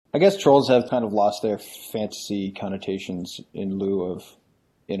I guess trolls have kind of lost their fantasy connotations in lieu of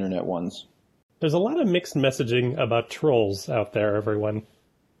internet ones. There's a lot of mixed messaging about trolls out there, everyone.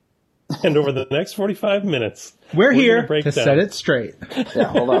 And over the next 45 minutes, We're going to here break to down. set it straight. Yeah,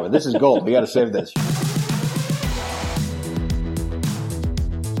 hold on. This is gold. We got to save this.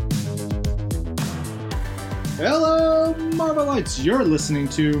 Hello, Marvelites! You're listening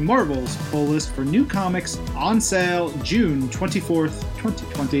to Marvel's full list for new comics on sale June 24th,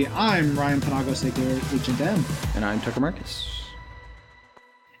 2020. I'm Ryan Panagos, aka Agent M. And I'm Tucker Marcus.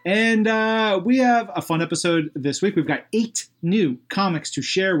 And we have a fun episode this week. We've got 8 new comics to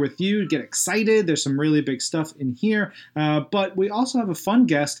share with you. Get excited. There's some really big stuff in here. But we also have a fun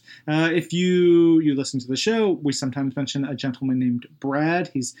guest. If you listen to the show, we sometimes mention a gentleman named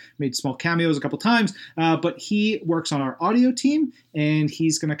Brad. He's made small cameos a couple times. But he works on our audio team. And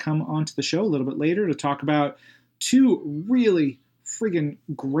he's going to come onto the show a little bit later to talk about 2 really friggin'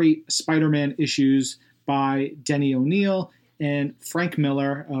 great Spider-Man issues by Denny O'Neil and Frank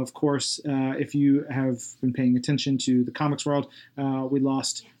Miller. Of course, if you have been paying attention to the comics world, we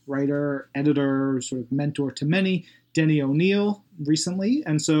lost writer, editor, sort of mentor to many, Denny O'Neil recently.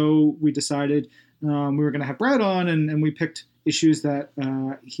 And so we decided we were going to have Brad on, and we picked issues that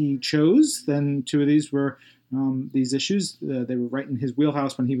he chose. Then 2 of these were these issues. They were right in his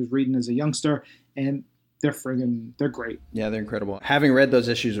wheelhouse when he was reading as a youngster, and they're great. Yeah, they're incredible. Having read those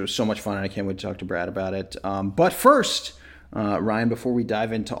issues, it was so much fun, and I can't wait to talk to Brad about it. But first, Ryan, before we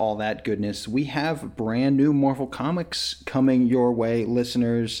dive into all that goodness, we have brand new Marvel Comics coming your way,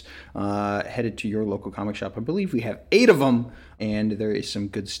 listeners. Headed to your local comic shop. I believe we have 8 of them, and there is some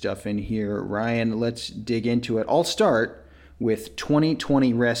good stuff in here. Ryan, let's dig into it. I'll start with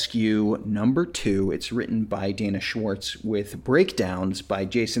 2020 Rescue number 2. It's written by Dana Schwartz with breakdowns by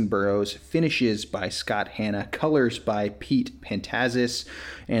Jason Burrows, finishes by Scott Hanna, colors by Pete Pantazis,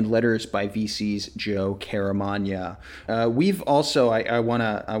 and letters by VC's Joe Caramagna. We've also, I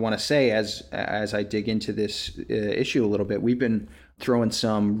wanna say, as I dig into this issue a little bit, we've been throwing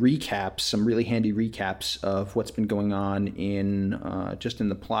some recaps, some really handy recaps of what's been going on in just in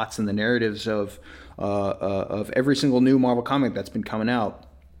the plots and the narratives of every single new Marvel comic that's been coming out.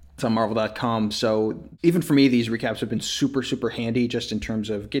 It's on Marvel.com. So even for me, these recaps have been super, super handy just in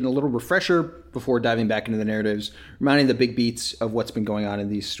terms of getting a little refresher before diving back into the narratives, reminding the big beats of what's been going on in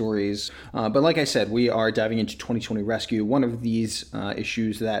these stories. But like I said, we are diving into 2020 Rescue, one of these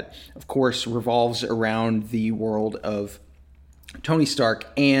issues that, of course, revolves around the world of Tony Stark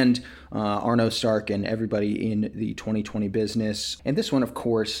and Arno Stark and everybody in the 2020 business. And this one, of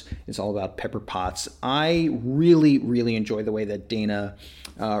course, is all about Pepper Potts. I really, really enjoy the way that Dana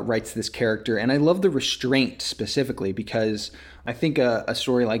writes this character. And I love the restraint specifically because I think a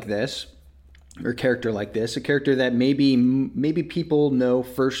story like this, or a character like this, a character that maybe people know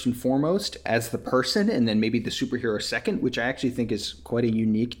first and foremost as the person, and then maybe the superhero second, which I actually think is quite a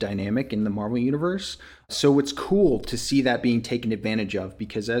unique dynamic in the Marvel Universe. So it's cool to see that being taken advantage of,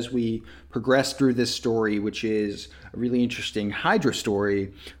 because as we progress through this story, which is a really interesting Hydra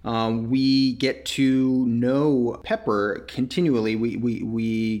story, we get to know Pepper continually.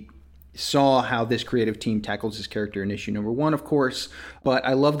 We saw how this creative team tackles this character in issue number 1, of course, but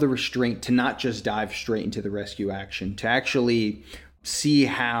I love the restraint to not just dive straight into the rescue action, to actually see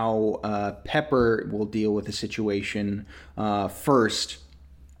how Pepper will deal with the situation first.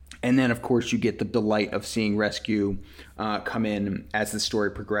 And then, of course, you get the delight of seeing Rescue come in as the story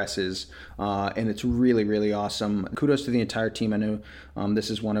progresses. And it's really, really awesome. Kudos to the entire team. I know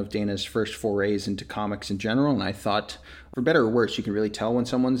this is one of Dana's first forays into comics in general. And I thought, for better or worse, you can really tell when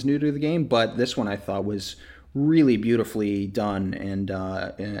someone's new to the game. But this one I thought was really beautifully done. And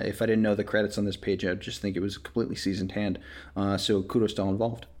if I didn't know the credits on this page, I'd just think it was a completely seasoned hand. So kudos to all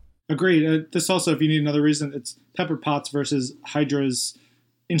involved. Agreed. This also, if you need another reason, it's Pepper Potts versus Hydra's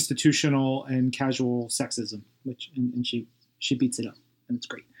institutional and casual sexism, and she beats it up, and it's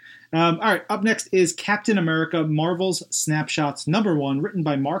great. All right, up next is Captain America Marvel's Snapshots number 1, written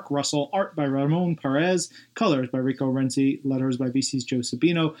by Mark Russell, art by Ramon Perez, colors by Rico Renzi, letters by VC's Joe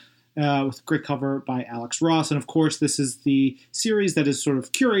Sabino, with a great cover by Alex Ross. And of course, this is the series that is sort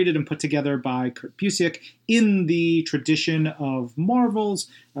of curated and put together by Kurt Busiek in the tradition of Marvel's,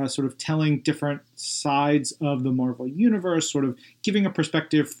 sort of telling different sides of the Marvel Universe, sort of giving a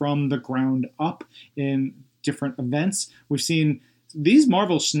perspective from the ground up in different events. We've seen these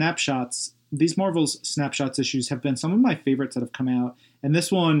Marvel's Snapshots issues have been some of my favorites that have come out. And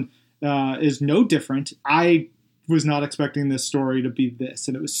this one is no different. I was not expecting this story to be this,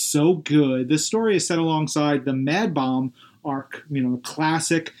 and it was so good. This story is set alongside the Mad Bomb arc,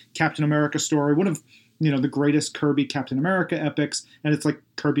 classic Captain America story, one of the greatest Kirby Captain America epics, and it's like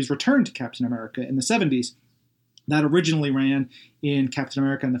Kirby's return to Captain America in the 70s. That originally ran in Captain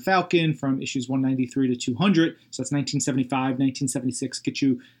America and the Falcon from issues 193 to 200. So that's 1975, 1976, get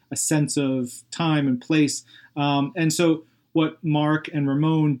you a sense of time and place. And so what Mark and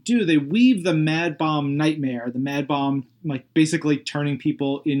Ramon do, they weave the Mad Bomb nightmare, the Mad Bomb like basically turning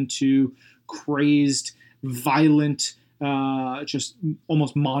people into crazed, violent, just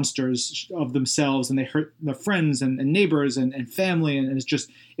almost monsters of themselves, and they hurt their friends and neighbors and family, and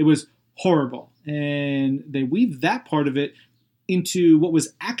it was horrible. And they weave that part of it into what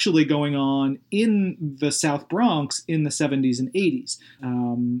was actually going on in the South Bronx in the 70s and 80s.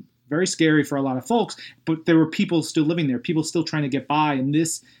 Very scary for a lot of folks, but there were people still living there, people still trying to get by. And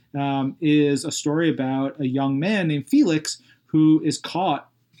this is a story about a young man named Felix who is caught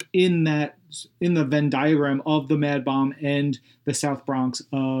in the Venn diagram of the Mad Bomb and the South Bronx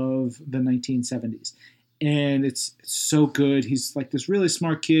of the 1970s. And it's so good. He's like this really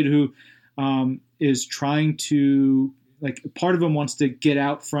smart kid who is trying to, like, part of him wants to get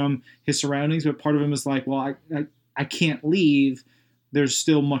out from his surroundings, but part of him is like, well, I can't leave. There's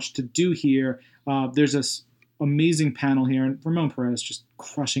still much to do here. There's this amazing panel here, and Ramon Perez just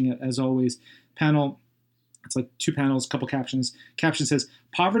crushing it as always. Panel, it's like 2 panels, couple captions. Caption says,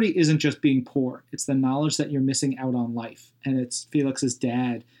 "Poverty isn't just being poor. It's the knowledge that you're missing out on life." And it's Felix's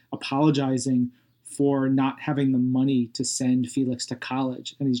dad apologizing for not having the money to send Felix to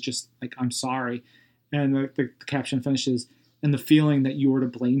college. And he's just like, "I'm sorry." And the caption finishes, "and the feeling that you were to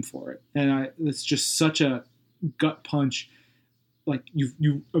blame for it." And it's just such a gut punch. Like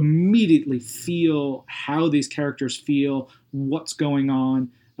you immediately feel how these characters feel, what's going on.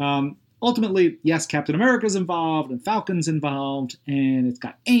 Ultimately, yes, Captain America's involved and Falcon's involved, and it's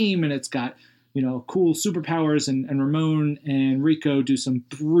got AIM and it's got, cool superpowers, and Ramon and Rico do some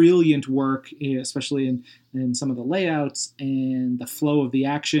brilliant work, especially in some of the layouts and the flow of the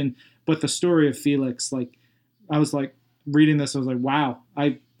action. But the story of Felix, like, I was like reading this, I was like, wow,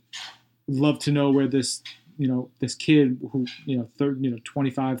 I love to know where this kid who,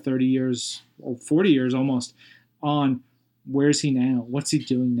 25, 30 years, or 40 years almost on, where's he now? What's he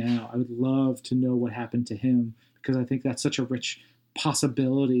doing now? I would love to know what happened to him, because I think that's such a rich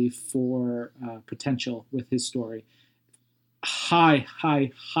possibility for potential with his story. High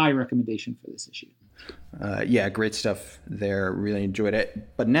recommendation for this issue. Yeah, great stuff there. Really enjoyed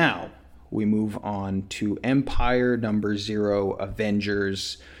it. But now we move on to Empire #0,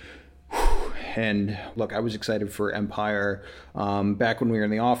 Avengers. And look, I was excited for Empire back when we were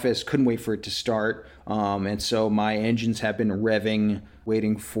in the office. Couldn't wait for it to start. And so my engines have been revving,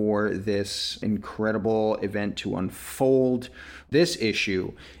 waiting for this incredible event to unfold. This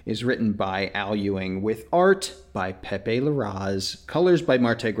issue is written by Al Ewing with art by Pepe Larraz, colors by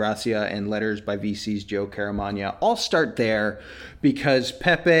Marte Gracia, and letters by VC's Joe Caramagna. I'll start there because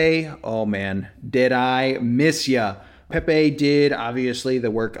Pepe, oh man, did I miss ya. Pepe did, obviously,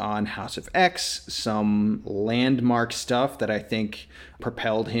 the work on House of X, some landmark stuff that I think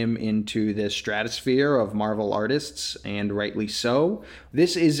propelled him into the stratosphere of Marvel artists, and rightly so.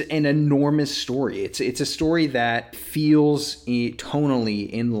 This is an enormous story. It's a story that feels tonally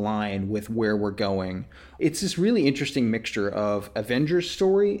in line with where we're going. It's this really interesting mixture of Avengers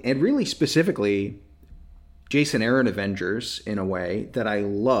story and really specifically Jason Aaron Avengers in a way that I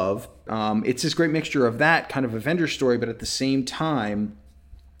love. It's this great mixture of that kind of Avengers story, but at the same time,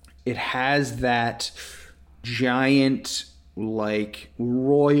 it has that giant, like,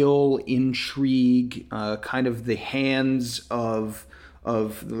 royal intrigue, kind of the hands of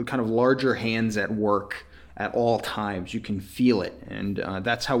kind of larger hands at work at all times. You can feel it. And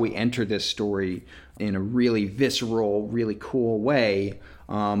that's how we enter this story in a really visceral, really cool way.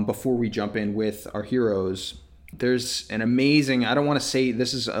 Before we jump in with our heroes, there's an amazing, I don't want to say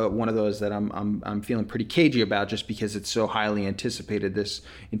this is one of those that I'm feeling pretty cagey about just because it's so highly anticipated, this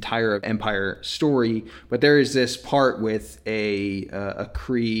entire Empire story, but there is this part with a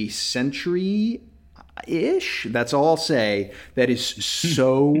Kree Sentry-ish, that's all I'll say, that is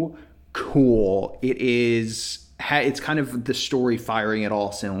so cool. It's kind of the story firing at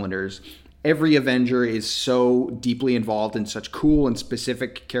all cylinders. Every Avenger is so deeply involved in such cool and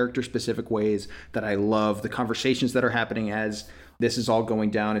specific, character-specific ways that I love. The conversations that are happening as this is all going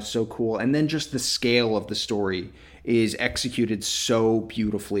down is so cool. And then just the scale of the story is executed so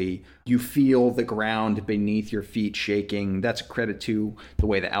beautifully. You feel the ground beneath your feet shaking. That's a credit to the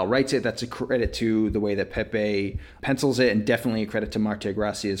way that Al writes it. That's a credit to the way that Pepe pencils it, and definitely a credit to Marte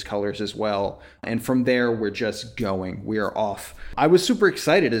Gracia's colors as well. And from there, we're just going. We are off. I was super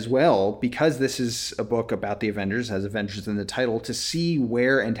excited as well, because this is a book about the Avengers, has Avengers in the title, to see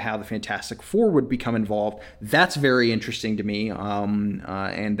where and how the Fantastic Four would become involved. That's very interesting to me,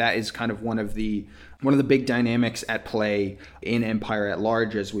 and that is kind of one of the big dynamics at play in Empire at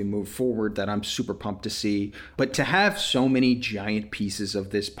large as we move forward that I'm super pumped to see. But to have so many giant pieces of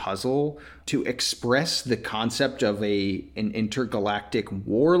this puzzle to express the concept of an intergalactic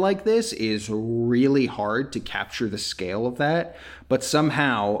war like this is really hard to capture the scale of that. But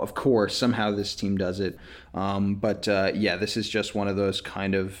somehow, of course, this team does it. Yeah, this is just one of those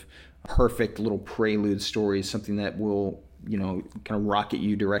kind of perfect little prelude stories, something that will, kind of rocket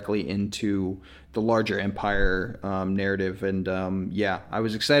you directly into the larger Empire narrative. And yeah, I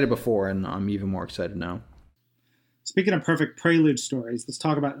was excited before, and I'm even more excited now. Speaking of perfect prelude stories, let's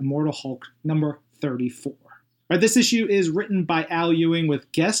talk about Immortal Hulk number 34. All right, this issue is written by Al Ewing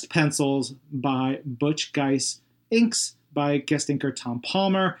with guest pencils by Butch Guice, inks by guest inker Tom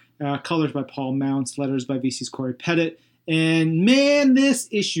Palmer, colors by Paul Mounts, letters by VC's Corey Pettit. And man, this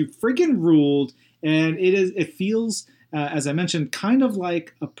issue friggin' ruled. And it feels, as I mentioned, kind of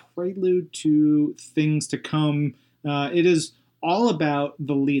like a prelude to things to come. It is all about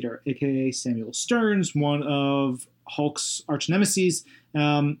the leader, aka Samuel Stearns, one of Hulk's arch nemesis.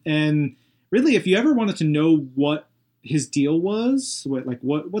 And really, if you ever wanted to know what his deal was,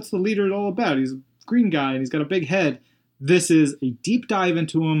 what's the leader all about? He's a green guy and he's got a big head. This is a deep dive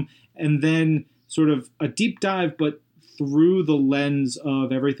into him, and then sort of a deep dive, but through the lens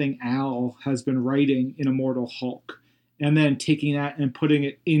of everything Al has been writing in Immortal Hulk, and then taking that and putting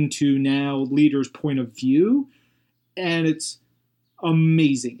it into now leader's point of view. And it's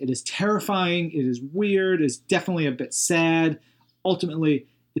amazing. It is terrifying. It is weird. It's definitely a bit sad. Ultimately,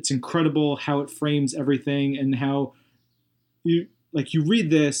 it's incredible how it frames everything, and how you read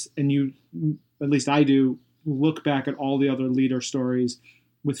this and you, at least I do, look back at all the other leader stories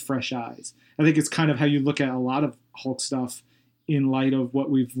with fresh eyes. I think it's kind of how you look at a lot of Hulk stuff in light of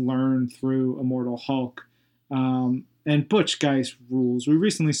what we've learned through Immortal Hulk. And Butch Guice rules. We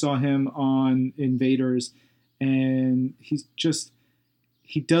recently saw him on Invaders, and he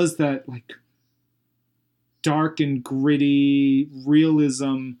does that like dark and gritty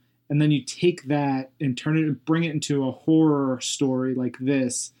realism, and then you take that and turn it and bring it into a horror story like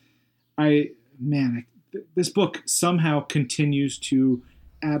this. This book somehow continues to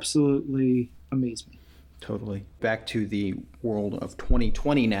absolutely amaze me. Totally. Back to the world of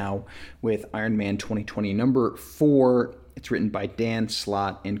 2020 now with Iron Man 2020 number 4. It's written by Dan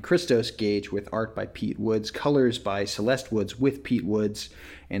Slott and Christos Gage with art by Pete Woods, colors by Celeste Woods with Pete Woods,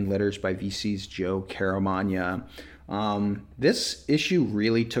 and letters by VC's Joe Caramagna. This issue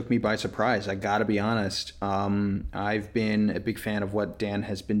really took me by surprise. I gotta be honest. I've been a big fan of what Dan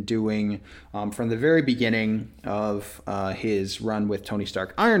has been doing from the very beginning of his run with Tony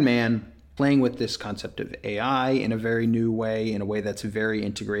Stark Iron Man, playing with this concept of AI in a very new way, in a way that's very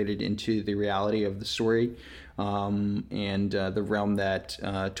integrated into the reality of the story, and the realm that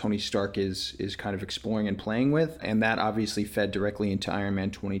Tony Stark is kind of exploring and playing with. And that obviously fed directly into Iron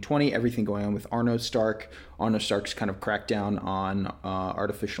Man 2020, everything going on with Arno Stark. Arno Stark's kind of crackdown on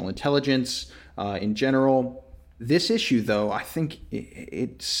artificial intelligence in general. This issue, though, I think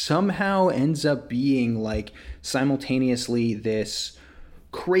it somehow ends up being like simultaneously this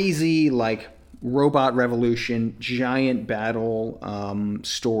crazy like robot revolution, giant battle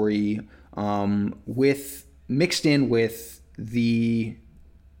story, with mixed in with the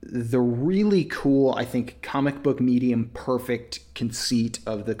really cool, I think, comic book medium perfect conceit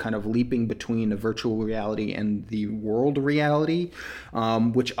of the kind of leaping between a virtual reality and the world reality,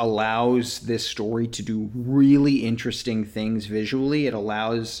 which allows this story to do really interesting things visually. It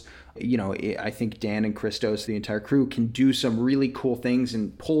allows, I think Dan and Christos, the entire crew, can do some really cool things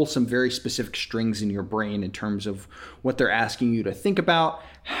and pull some very specific strings in your brain in terms of what they're asking you to think about,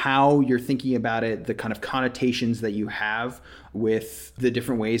 how you're thinking about it, the kind of connotations that you have with the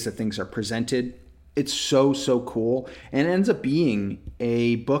different ways that things are presented. It's so cool, and it ends up being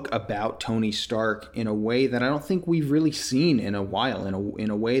a book about Tony Stark in a way that I don't think we've really seen in a while, in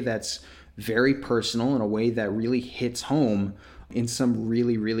a way that's very personal, in a way that really hits home in some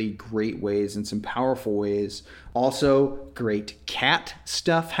really, really great ways and some powerful ways. Also, great cat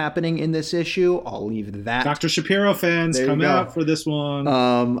stuff happening in this issue. I'll leave that. Dr. Shapiro fans, come out for this one.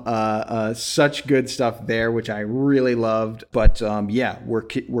 Such good stuff there, which I really loved. But yeah, we're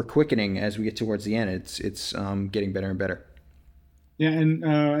quickening as we get towards the end. It's getting better and better. Yeah,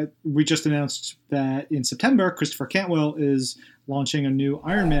 and we just announced that in September, Christopher Cantwell is launching a new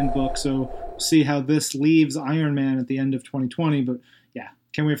Iron Man book. So see how this leaves Iron Man at the end of 2020. But yeah,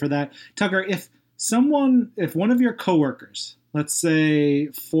 can't wait for that. Tucker, if one of your coworkers, let's say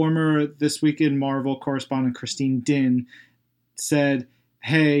former This Week in Marvel correspondent Christine Din, said,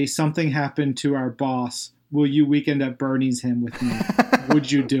 "Hey, something happened to our boss. Will you Weekend at Bernie's him with me?"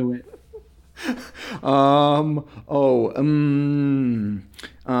 Would you do it?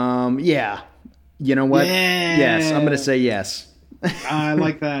 Yeah. You know what? Yeah. Yes, I'm going to say yes. I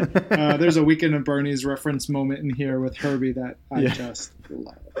like that. There's a Weekend at Bernie's reference moment in here with Herbie that I just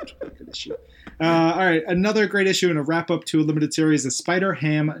loved. Good issue. All right, another great issue and a wrap-up to a limited series is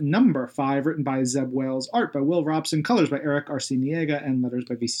Spider-Ham #5, written by Zeb Wells, art by Will Robson, colors by Eric Arciniega, and letters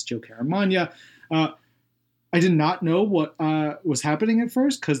by VC's Joe Caramagna. I did not know what was happening at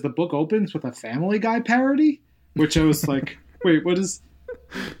first because the book opens with a Family Guy parody, which I was like, wait, what is...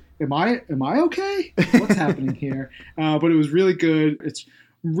 Am I okay? What's happening here? But it was really good. It's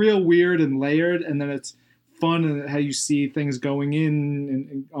real weird and layered, and then it's fun and how you see things going in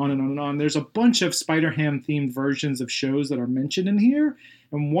and on and on and on. There's a bunch of Spider-Ham themed versions of shows that are mentioned in here,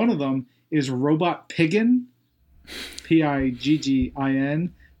 and one of them is Robot Piggin,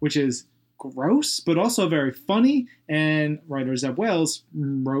 Piggin, which is gross but also very funny. And writer Zeb Wells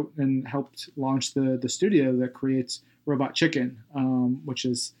wrote and helped launch the studio that creates Robot Chicken, which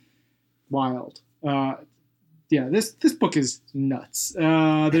is wild. Yeah, this book is nuts.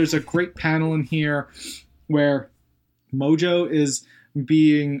 There's a great panel in here where Mojo is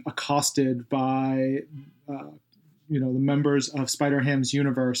being accosted by the members of Spider-Ham's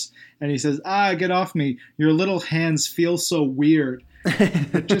universe, and he says, get off me, your little hands feel so weird.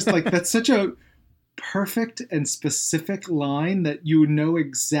 Just like, that's such a perfect and specific line that you know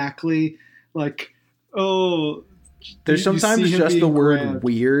exactly, like, there's sometimes just the word grabbed.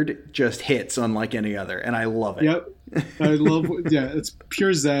 Weird just hits unlike any other, and I love it. Yep. I love, it's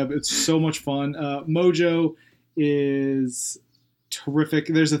pure Zeb. It's so much fun. Mojo is terrific.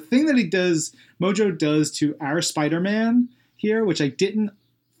 There's a thing that Mojo does to our Spider-Man here, which I didn't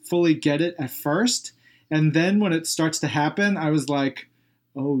fully get it at first. And then when it starts to happen, I was like,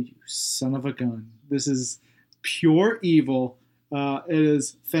 oh, you son of a gun. This is pure evil. It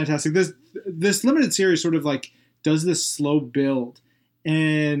is fantastic. This limited series sort of like does this slow build,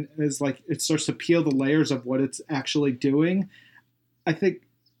 and is like, it starts to peel the layers of what it's actually doing. I think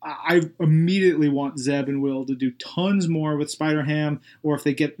I immediately want Zeb and Will to do tons more with Spider-Ham, or if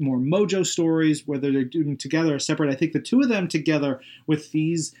they get more Mojo stories, whether they're doing together or separate. I think the two of them together with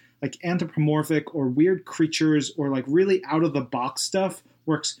these like anthropomorphic or weird creatures or like really out of the box stuff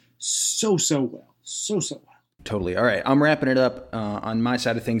works so well. So well. Totally. All right. I'm wrapping it up on my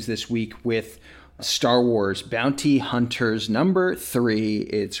side of things this week with Star Wars Bounty Hunters #3.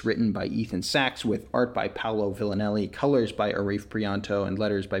 It's written by Ethan Sachs with art by Paolo Villanelli, colors by Arif Prianto, and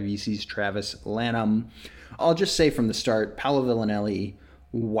letters by VC's Travis Lanham. I'll just say from the start, Paolo Villanelli,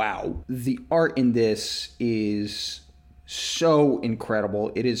 wow. The art in this is so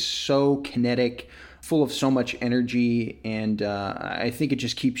incredible. It is so kinetic, full of so much energy, and I think it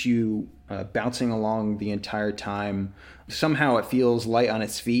just keeps you bouncing along the entire time. Somehow it feels light on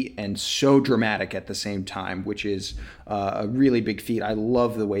its feet and so dramatic at the same time, which is a really big feat. I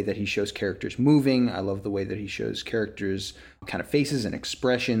love the way that he shows characters moving. I love the way that he shows characters' kind of faces and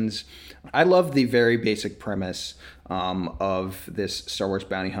expressions. I love the very basic premise of this Star Wars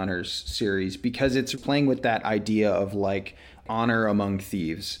Bounty Hunters series, because it's playing with that idea of like honor among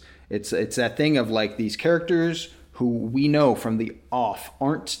thieves. It's that thing of like these characters who we know from the off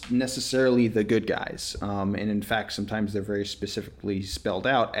aren't necessarily the good guys. And in fact, sometimes they're very specifically spelled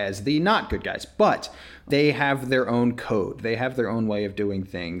out as the not good guys. But they have their own code. They have their own way of doing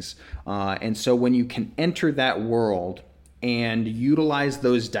things. And so when you can enter that world and utilize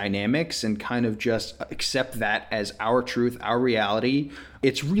those dynamics and kind of just accept that as our truth, our reality,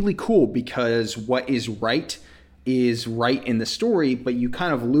 it's really cool, because what is right in the story, but you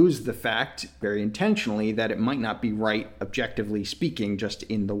kind of lose the fact very intentionally that it might not be right, objectively speaking, just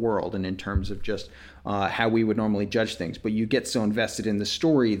in the world and in terms of just how we would normally judge things. But you get so invested in the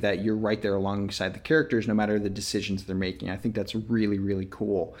story that you're right there alongside the characters, no matter the decisions they're making. I think that's really, really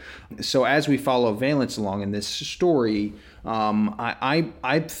cool. So as we follow Valence along in this story,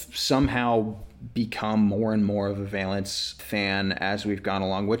 I somehow become more and more of a Valence fan as we've gone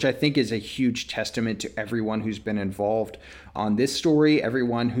along, which I think is a huge testament to everyone who's been involved on this story,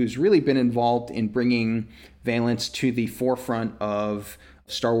 everyone who's really been involved in bringing Valence to the forefront of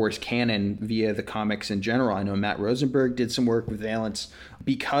Star Wars canon via the comics in general. I know Matt Rosenberg did some work with Valence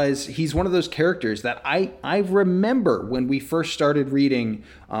because he's one of those characters that I remember when we first started reading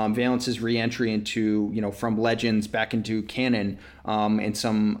Valence's re-entry into, from Legends back into canon in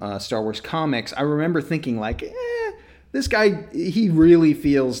some Star Wars comics. I remember thinking like, this guy, he really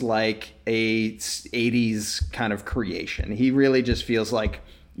feels like a 80s kind of creation. He really just feels like,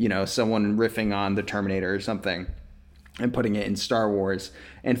 someone riffing on the Terminator or something and putting it in Star Wars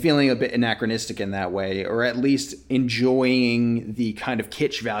and feeling a bit anachronistic in that way, or at least enjoying the kind of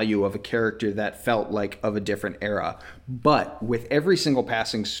kitsch value of a character that felt like of a different era. But with every single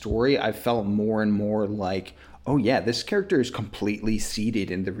passing story, I felt more and more like, oh yeah, this character is completely seated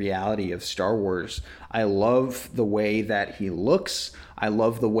in the reality of Star Wars. I love the way that he looks. I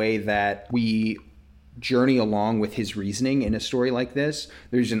love the way that we journey along with his reasoning in a story like this.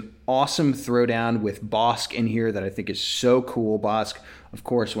 There's an awesome throwdown with Bossk in here that I think is so cool. Bossk, of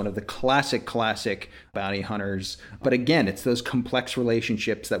course, one of the classic bounty hunters. But again, it's those complex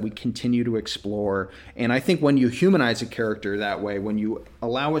relationships that we continue to explore. And I think when you humanize a character that way, when you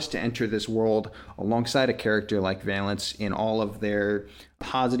allow us to enter this world alongside a character like Valence in all of their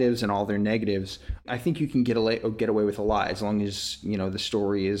positives and all their negatives, I think you can get away with a lot as long as, the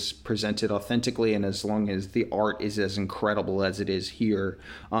story is presented authentically and as long as the art is as incredible as it is here.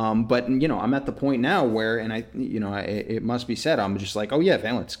 But I'm at the point now where, and it must be said, I'm just like, oh yeah,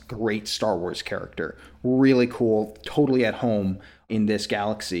 Valence, great Star Wars character, really cool, totally at home in this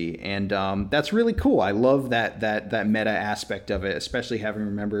galaxy, and that's really cool. I love that meta aspect of it, especially having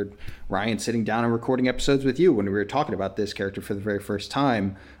remembered Ryan sitting down and recording episodes with you when we were talking about this character for the very first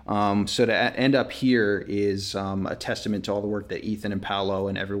time. So to end up here is a testament to all the work that Ethan and Paolo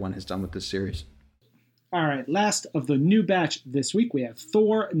and everyone has done with this series. All right, last of the new batch this week, we have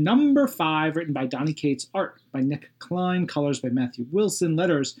Thor #5, written by Donny Cates, art by Nick Klein, colors by Matthew Wilson,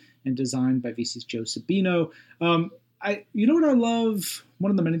 letters and designed by VC's Joe Sabino. You know what I love?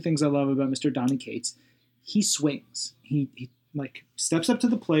 One of the many things I love about Mr. Donny Cates, he swings. He like steps up to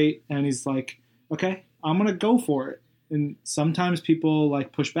the plate and he's like, okay, I'm going to go for it. And sometimes people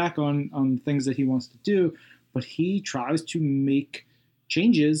like push back on things that he wants to do, but he tries to make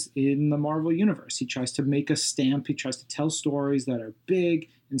changes in the Marvel Universe. He tries to make a stamp. He tries to tell stories that are big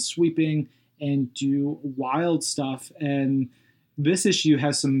and sweeping and do wild stuff. And this issue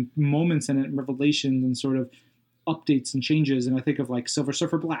has some moments in it, revelations and sort of updates and changes. And I think of like Silver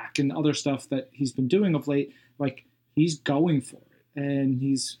Surfer Black and other stuff that he's been doing of late. Like, he's going for it and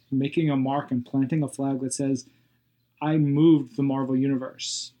he's making a mark and planting a flag that says, I moved the Marvel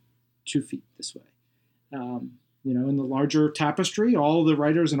Universe 2 feet this way. In the larger tapestry, all the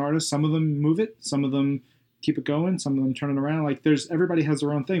writers and artists, some of them move it, some of them keep it going, some of them turn it around. Like, everybody has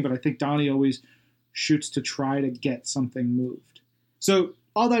their own thing, but I think Donny always shoots to try to get something moved. So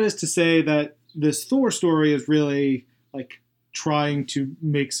all that is to say that this Thor story is really like trying to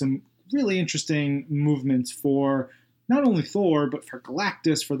make some really interesting movements for not only Thor, but for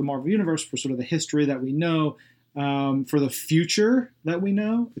Galactus, for the Marvel Universe, for sort of the history that we know, for the future that we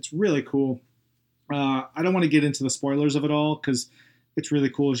know. It's really cool. I don't want to get into the spoilers of it all because it's really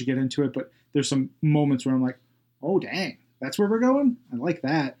cool as you get into it, but there's some moments where I'm like, oh, dang, that's where we're going? I like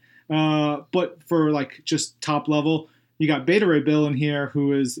that. But for like just top level, you got Beta Ray Bill in here,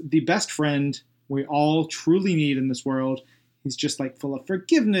 who is the best friend we all truly need in this world. He's just like full of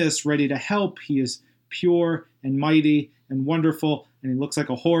forgiveness, ready to help. He is pure and mighty and wonderful, and he looks like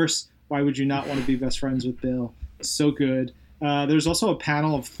a horse. Why would you not want to be best friends with Bill? So good. There's also a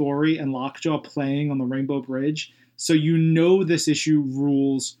panel of Thori and Lockjaw playing on the Rainbow Bridge. So this issue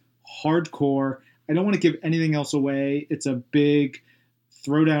rules hardcore. I don't want to give anything else away. It's a big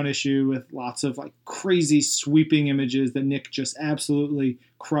throwdown issue with lots of like crazy sweeping images that Nick just absolutely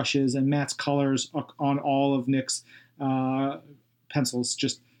crushes, and Matt's colors on all of Nick's pencils,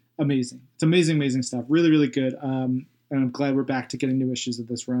 just amazing. It's amazing stuff. Really, really good. And I'm glad we're back to getting new issues of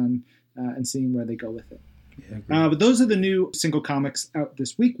this run and seeing where they go with it. Yeah, but those are the new single comics out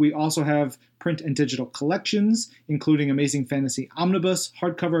this week. We also have print and digital collections, including Amazing Fantasy Omnibus,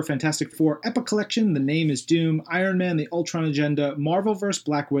 hardcover Fantastic Four Epic Collection, The Name is Doom, Iron Man, The Ultron Agenda, Marvelverse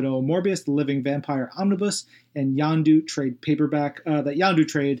Black Widow, Morbius The Living Vampire Omnibus, and Yondu Trade Paperback. That Yondu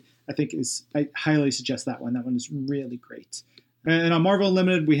Trade, I highly suggest that one. That one is really great. And on Marvel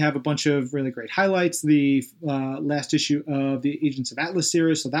Unlimited, we have a bunch of really great highlights. The last issue of the Agents of Atlas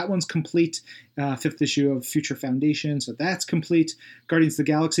series, so that one's complete. Fifth issue of Future Foundation, so that's complete. Guardians of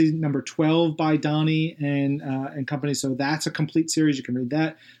the Galaxy number 12 by Donnie and company, so that's a complete series. You can read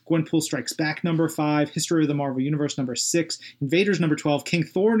that. Gwenpool Strikes Back number 5, History of the Marvel Universe number 6, Invaders number 12, King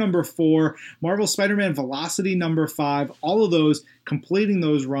Thor number 4, Marvel Spider-Man Velocity number 5. All of those completing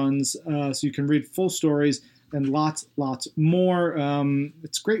those runs, so you can read full stories. And lots more.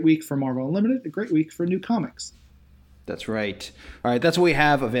 It's a great week for Marvel Unlimited, a great week for new comics. That's right. All right, that's what we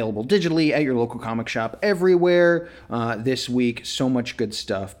have available digitally at your local comic shop everywhere this week. So much good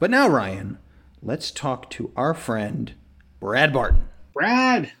stuff. But now, Ryan, let's talk to our friend, Brad Barton.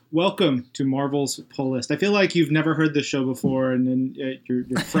 Brad, welcome to Marvel's Pull List. I feel like you've never heard this show before, and you're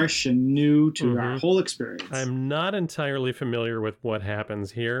fresh and new to our whole experience. I'm not entirely familiar with what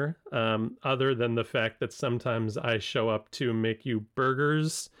happens here, other than the fact that sometimes I show up to make you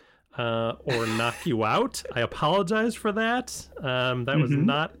burgers or knock you out. I apologize for that. That was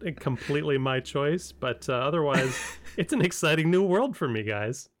not completely my choice, but otherwise, it's an exciting new world for me,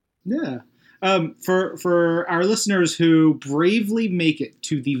 guys. Yeah. For our listeners who bravely make it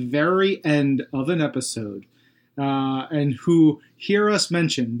to the very end of an episode and who hear us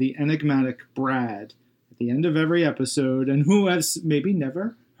mention the enigmatic Brad at the end of every episode and who has maybe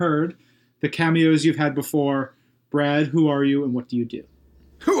never heard the cameos you've had before, Brad, who are you and what do you do?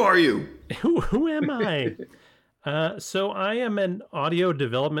 Who are you? Who am I? So I am an audio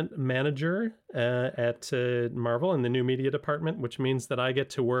development manager at Marvel in the new media department, which means that I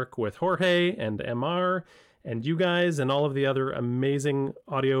get to work with Jorge and MR and you guys and all of the other amazing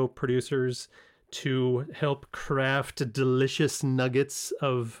audio producers to help craft delicious nuggets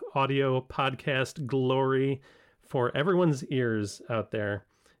of audio podcast glory for everyone's ears out there.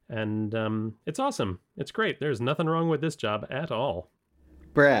 And it's awesome. It's great. There's nothing wrong with this job at all.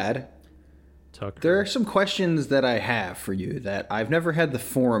 Brad, Tucker. There are some questions that I have for you that I've never had the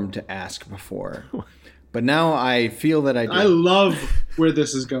forum to ask before. But now I feel that I do. I love where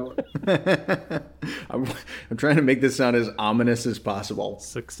this is going. I'm trying to make this sound as ominous as possible.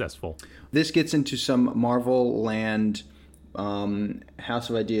 Successful. This gets into some Marvel Land, House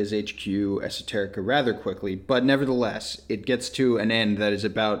of Ideas HQ esoterica rather quickly, but nevertheless, it gets to an end that is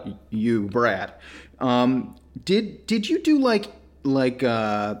about you, Brad. Did you do like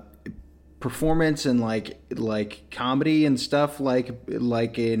performance and like comedy and stuff like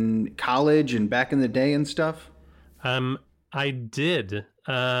in college and back in the day and stuff? I did.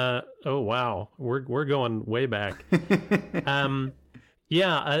 Oh wow, we're going way back.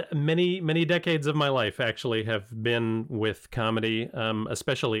 Many decades of my life actually have been with comedy,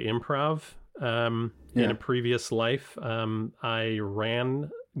 especially improv. In a previous life, I ran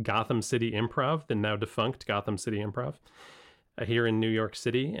Gotham City Improv, the now defunct Gotham City Improv, here in New York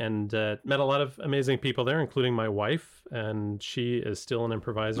City, and met a lot of amazing people there, including my wife, and she is still an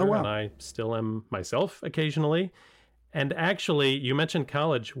improviser. Oh, wow. And I still am myself occasionally. And actually, you mentioned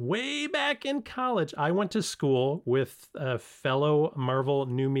college. Way back in college, I went to school with a fellow Marvel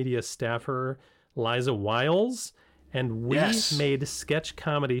New Media staffer, Liza Wiles, and we made sketch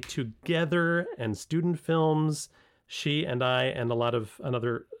comedy together and student films. She and I and a lot of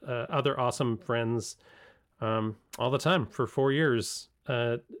other awesome friends all the time for 4 years.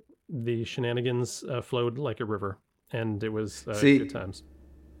 The shenanigans flowed like a river, and it was good times.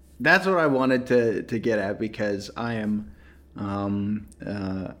 That's what I wanted to get at, because I am,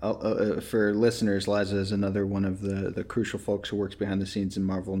 for listeners, Liza is another one of the crucial folks who works behind the scenes in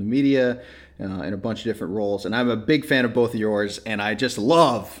Marvel New Media in a bunch of different roles. And I'm a big fan of both of yours, and I just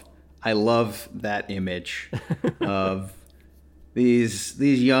love that image of these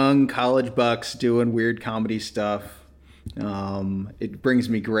young college bucks doing weird comedy stuff. It brings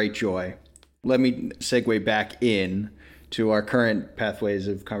me great joy. Let me segue back in to our current pathways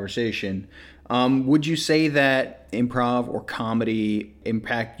of conversation. Would you say that improv or comedy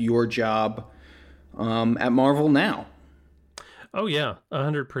impact your job at Marvel now? Oh yeah,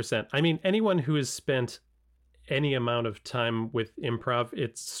 100%. I mean, anyone who has spent any amount of time with improv,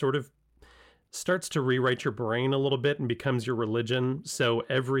 it sort of starts to rewrite your brain a little bit and becomes your religion. So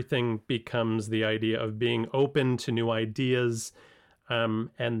everything becomes the idea of being open to new ideas,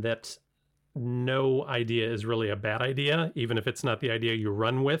 and that no idea is really a bad idea, even if it's not the idea you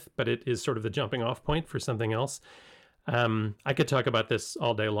run with, but it is sort of the jumping off point for something else. I could talk about this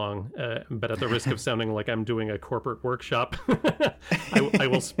all day long, but at the risk of sounding like I'm doing a corporate workshop, I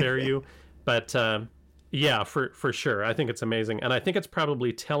will spare you. But yeah, for sure. I think it's amazing. And I think it's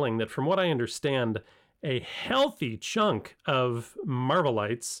probably telling that, from what I understand, a healthy chunk of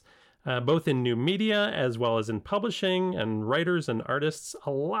Marvelites both in new media as well as in publishing and writers and artists.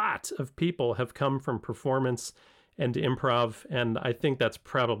 A lot of people have come from performance and improv, and I think that's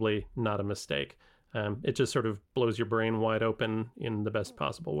probably not a mistake. It just sort of blows your brain wide open in the best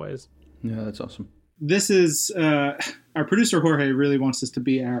possible ways. Yeah, that's awesome. This is our producer Jorge really wants this to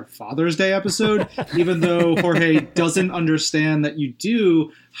be our Father's Day episode, even though Jorge doesn't understand that you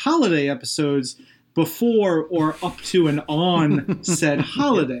do holiday episodes before or up to and on said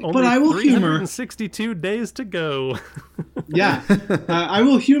holiday. Only but I will humor 362 days to go. Yeah, I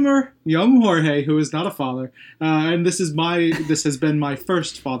will humor young Jorge, who is not a father, and this has been my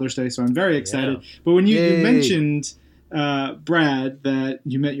first Father's Day, so I'm very excited. Yeah. But when you mentioned, Brad, that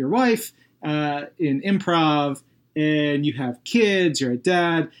you met your wife in improv and you have kids, you're a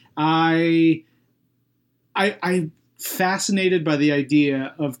dad, I'm fascinated by the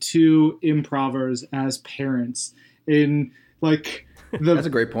idea of two improvers as parents. In like that's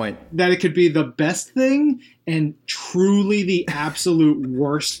a great point. That it could be the best thing and truly the absolute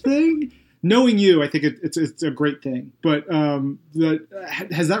worst thing. Knowing you, I think it's a great thing. But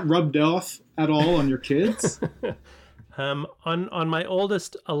has that rubbed off at all on your kids? On my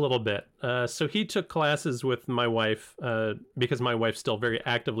oldest, a little bit. So he took classes with my wife because my wife still very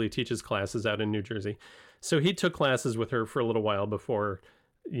actively teaches classes out in New Jersey. So he took classes with her for a little while before,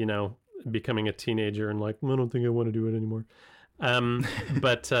 becoming a teenager and like, I don't think I want to do it anymore.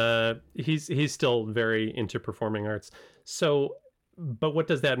 But he's still very into performing arts. So, but what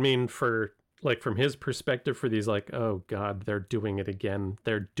does that mean for, like, from his perspective, for these, like, oh God, they're doing it again.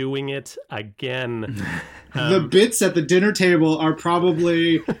 They're doing it again. The bits at the dinner table are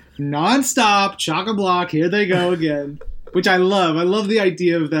probably nonstop, chock-a-block, here they go again, which I love. I love the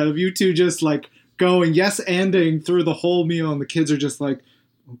idea of that, of you two just like going yes-anding through the whole meal, and the kids are just like,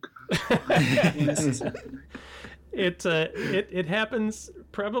 oh God. It happens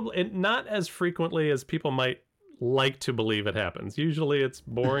probably not as frequently as people might like to believe it happens. Usually it's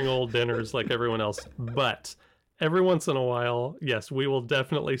boring old dinners like everyone else, but every once in a while, yes, we will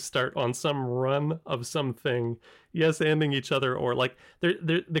definitely start on some run of something, yes-anding each other, or like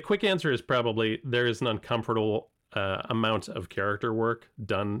the quick answer is probably there is an uncomfortable amount of character work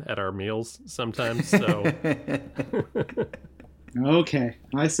done at our meals sometimes. So okay,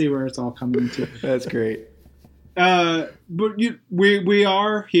 I see where it's all coming to. That's great. But we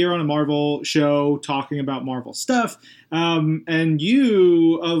are here on a Marvel show talking about Marvel stuff. And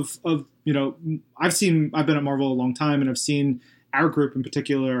you I've been at Marvel a long time, and I've seen our group in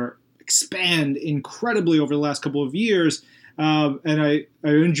particular expand incredibly over the last couple of years. And I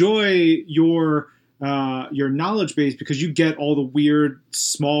enjoy your knowledge base because you get all the weird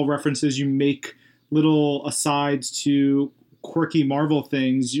small references. You make little asides to quirky Marvel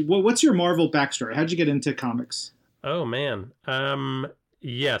things. What's your Marvel backstory? How'd you get into comics? Oh man.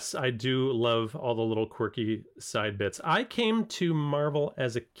 Yes, I do love all the little quirky side bits. I came to Marvel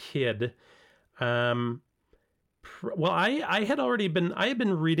as a kid. I had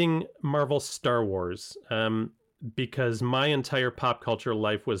been reading Marvel Star Wars, because my entire pop culture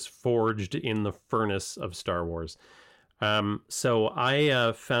life was forged in the furnace of Star Wars. So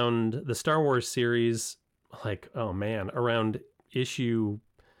I found the Star Wars series, like, oh man, around issue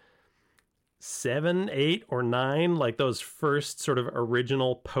 7, 8, or 9, like those first sort of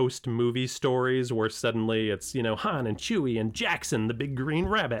original post-movie stories where suddenly it's, Han and Chewie and Jackson, the big green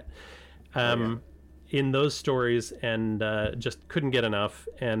rabbit, in those stories, and just couldn't get enough.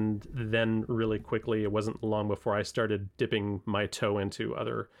 And then really quickly, it wasn't long before I started dipping my toe into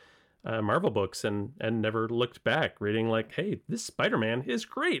other Marvel books and never looked back, reading like, hey, this Spider-Man is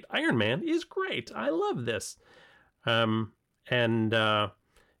great. Iron Man is great. I love this. And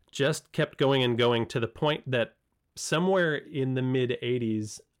just kept going and going to the point that somewhere in the mid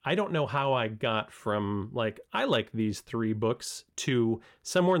 80s, I don't know how I got from like, I like these 3 books, to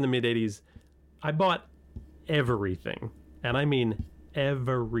somewhere in the mid 80s, I bought everything. And I mean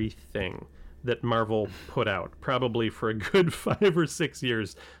everything that Marvel put out, probably for a good 5 or 6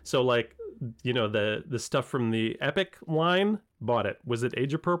 years. So like, the stuff from the Epic line, bought it. Was it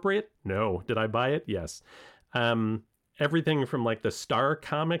age appropriate? No. Did I buy it? Yes. Everything from like the Star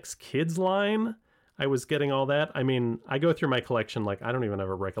Comics kids line, I was getting all that. I mean, I go through my collection, like I don't even have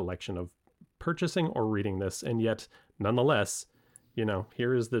a recollection of purchasing or reading this. And yet, nonetheless,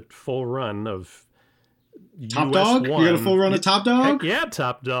 here is the full run of Top US Dog? 1. You got a full run of Top Dog? Heck yeah,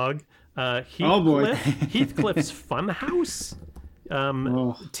 Top Dog. Oh boy. Heathcliff's Funhouse.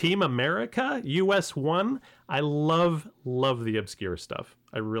 Team America, US 1. I love the obscure stuff.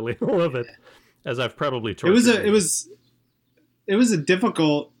 I really love it, as I've probably tortured. It was a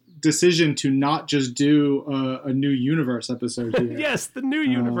difficult decision to not just do a New Universe episode here. Yes, the New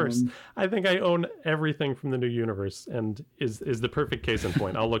Universe. I think I own everything from the New Universe, and is the perfect case in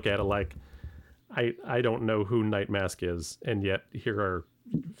point. I'll look at it like I don't know who Night Mask is, and yet here are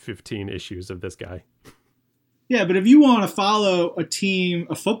 15 issues of this guy. Yeah, but if you want to follow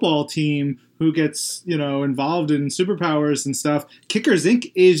a football team who gets, involved in superpowers and stuff, Kickers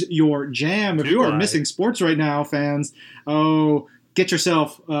Inc. is your jam. If you are missing sports right now, fans, get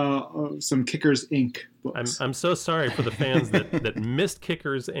yourself some Kickers Inc. books. I'm so sorry for the fans that missed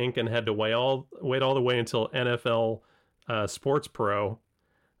Kickers Inc. and had to wait all the way until NFL Sports Pro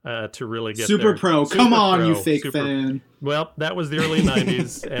to really get Super there. Pro. Super Come on, Pro, you fake fan. Well, that was the early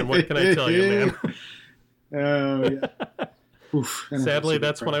 90s, and what can I tell you, man? Oh, yeah. Oof, Sadly,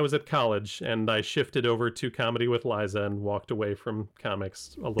 that's when I was at college, and I shifted over to Comedy with Liza and walked away from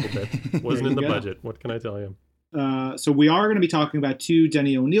comics a little bit. Wasn't in the budget. What can I tell you? So we are going to be talking about 2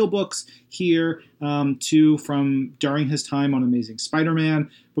 Denny O'Neil books here, 2 from during his time on Amazing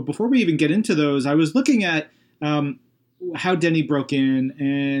Spider-Man. But before we even get into those, I was looking at how Denny broke in,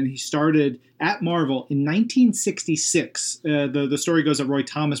 and he started at Marvel in 1966. The story goes that Roy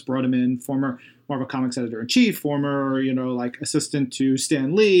Thomas brought him in, former Marvel Comics editor-in-chief, former, assistant to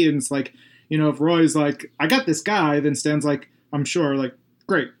Stan Lee. And it's like, if Roy's like, I got this guy, then Stan's like, I'm sure, like,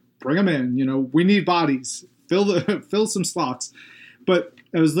 great, bring him in. We need bodies. Fill some slots. But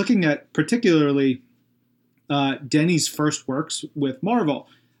I was looking at particularly Denny's first works with Marvel.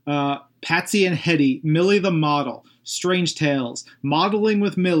 Patsy and Hetty, Millie the Model, Strange Tales, Modeling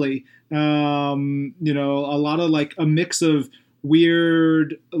with Millie, a lot of like a mix of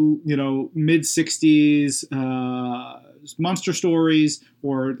weird, mid-60s monster stories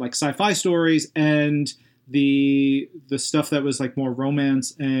or like sci-fi stories, and the stuff that was like more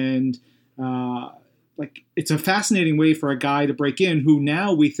romance and like it's a fascinating way for a guy to break in who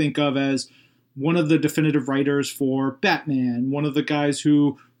now we think of as one of the definitive writers for Batman, one of the guys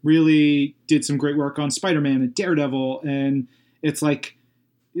who really did some great work on Spider-Man and Daredevil. And it's like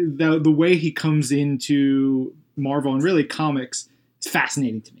the way he comes into Marvel and really comics is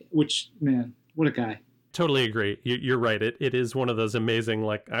fascinating to me, which, man, what a guy. Totally agree. You're right. It is one of those amazing,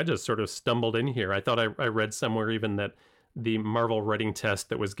 like, I just sort of stumbled in here. I thought I read somewhere even that the Marvel writing test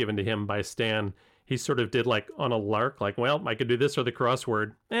that was given to him by Stan, he sort of did like on a lark, like, well, I could do this or the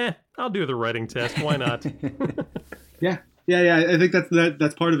crossword. I'll do the writing test. Why not? Yeah. I think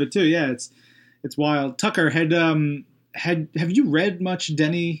that's part of it too. Yeah, it's wild. Tucker, have you read much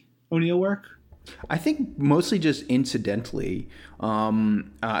Denny O'Neil work? I think mostly just incidentally,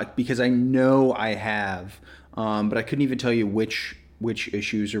 because I know I have, but I couldn't even tell you which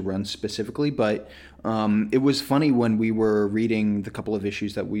issues or runs specifically. But it was funny when we were reading the couple of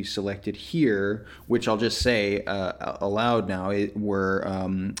issues that we selected here, which I'll just say aloud now, were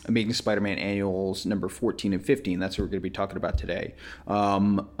Amazing Spider-Man Annuals number 14 and 15. That's what we're going to be talking about today.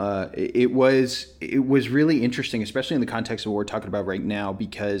 It was really interesting, especially in the context of what we're talking about right now,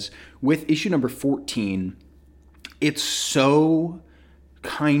 because with issue number 14, it's so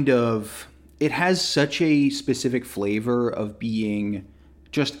kind of... It has such a specific flavor of being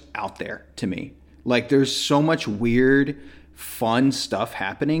just out there to me. Like, there's so much weird, fun stuff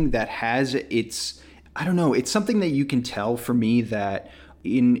happening that has its... I don't know. It's something that you can tell for me that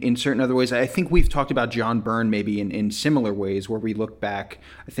in certain other ways. I think we've talked about John Byrne maybe in similar ways where we look back.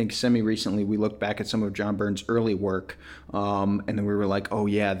 I think semi-recently we looked back at some of John Byrne's early work, and then we were like, oh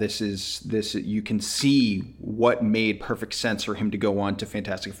yeah, this. You can see what made perfect sense for him to go on to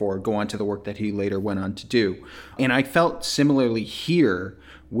Fantastic Four, go on to the work that he later went on to do. And I felt similarly here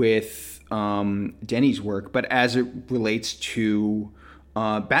with Denny's work, but as it relates to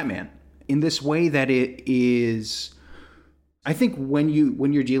Batman, in this way that it is... I think when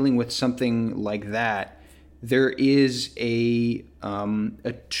you're dealing with something like that, there is a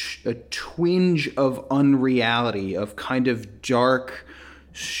twinge of unreality, of kind of dark,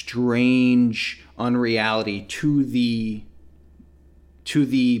 strange unreality to the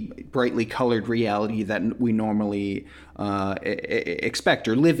brightly colored reality that we normally expect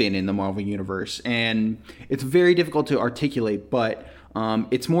or live in the Marvel Universe. And it's very difficult to articulate, but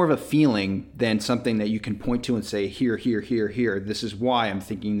it's more of a feeling than something that you can point to and say, here, this is why I'm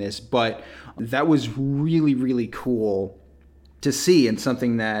thinking this. But that was really, really cool to see, and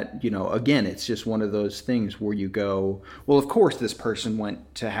something that, again, it's just one of those things where you go, well, of course this person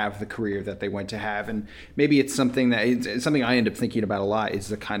went to have the career that they went to have. And maybe it's something it's something I end up thinking about a lot, is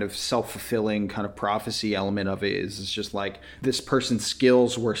the kind of self-fulfilling kind of prophecy element of it. Is it's just like this person's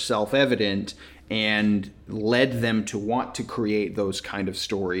skills were self-evident and led them to want to create those kind of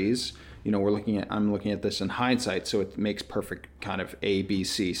stories. I'm looking at this in hindsight, so it makes perfect kind of A, B,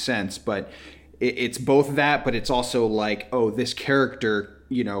 C sense, but it's both that, but it's also like, oh, this character,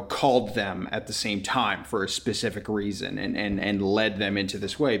 called them at the same time for a specific reason and led them into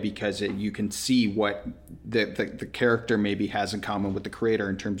this way, because you can see what the character maybe has in common with the creator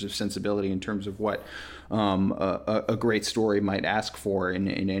in terms of sensibility, in terms of what a great story might ask for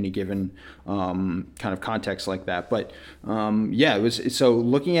in any given kind of context like that. But it was, so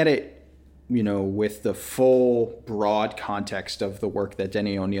looking at it, with the full broad context of the work that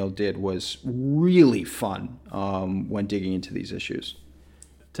Denny O'Neil did was really fun when digging into these issues.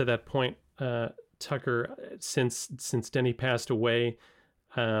 To that point, Tucker, since Denny passed away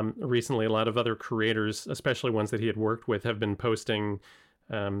recently, a lot of other creators, especially ones that he had worked with, have been posting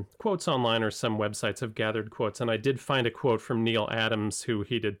quotes online, or some websites have gathered quotes. And I did find a quote from Neil Adams, who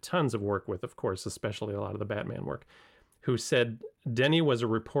he did tons of work with, of course, especially a lot of the Batman work, who said, Denny was a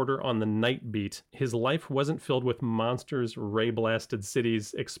reporter on the night beat. His life wasn't filled with monsters, ray-blasted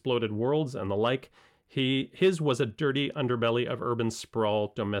cities, exploded worlds, and the like. His was a dirty underbelly of urban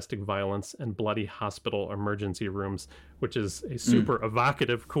sprawl, domestic violence, and bloody hospital emergency rooms, which is a super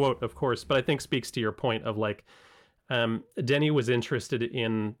evocative quote, of course, but I think speaks to your point of like, Denny was interested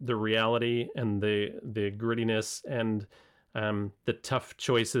in the reality and the grittiness and the tough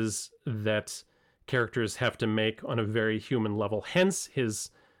choices that characters have to make on a very human level. Hence his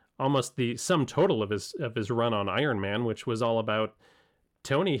almost the sum total of his run on Iron Man, which was all about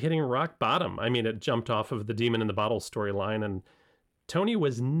Tony hitting rock bottom. I mean, it jumped off of the Demon in the Bottle storyline, and Tony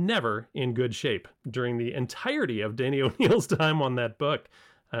was never in good shape during the entirety of Danny O'Neil's time on that book.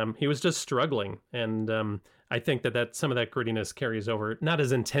 He was just struggling, and I think that some of that grittiness carries over, not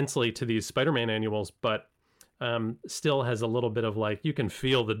as intensely to these Spider-Man annuals, but still has a little bit of like, you can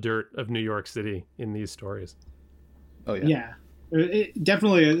feel the dirt of New York City in these stories. Oh yeah. Yeah. It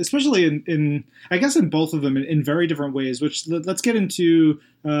definitely, especially in I guess in both of them in very different ways, which let's get into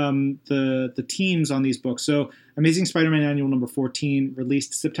the teams on these books. So Amazing Spider-Man Annual number 14,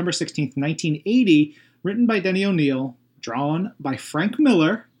 released September 16th, 1980, written by Denny O'Neil, drawn by Frank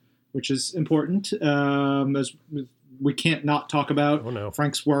Miller, which is important, as we can't not talk about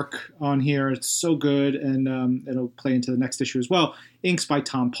Frank's work on here. It's so good, and it'll play into the next issue as well. Inks by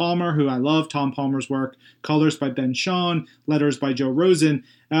Tom Palmer, who I love Tom Palmer's work. Colors by Ben Shawn. Letters by Joe Rosen.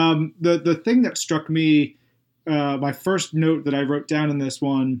 The thing that struck me, my first note that I wrote down in this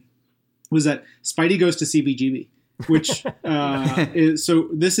one, was that Spidey goes to CBGB, which so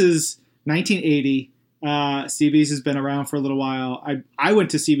this is 1980. CB's has been around for a little while. I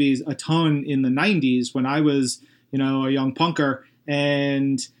went to CB's a ton in the 90s when I was a young punker,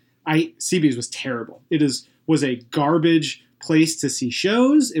 and CB's was terrible. It was a garbage place to see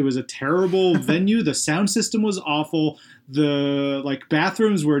shows. It was a terrible venue. The sound system was awful. The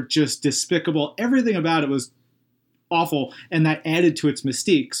bathrooms were just despicable. Everything about it was awful, and that added to its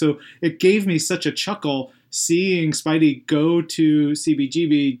mystique. So it gave me such a chuckle seeing Spidey go to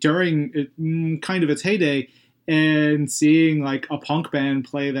CBGB during kind of its heyday, and seeing a punk band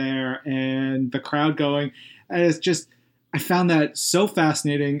play there and the crowd going. And it's just, I found that so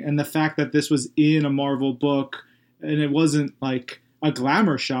fascinating. And the fact that this was in a Marvel book, and it wasn't like a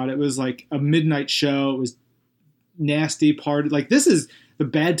glamour shot. It was like a midnight show. It was nasty party. This is the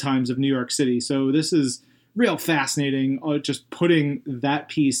bad times of New York City. So this is real fascinating, just putting that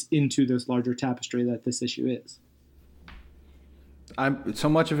piece into this larger tapestry that this issue is. So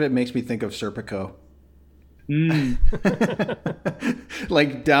much of it makes me think of Serpico. Down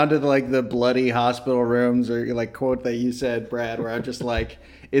to the bloody hospital rooms, or quote that you said, Brad, where I'm just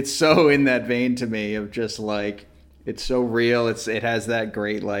it's so in that vein to me of just it's so real. It has that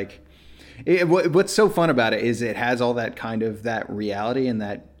great what's so fun about it is it has all that kind of that reality and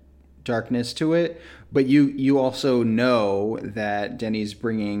that darkness to it, but you also know that Denny's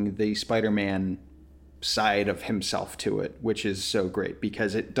bringing the Spider-Man side of himself to it, which is so great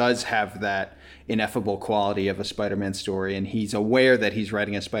because it does have that ineffable quality of a Spider-Man story, and he's aware that he's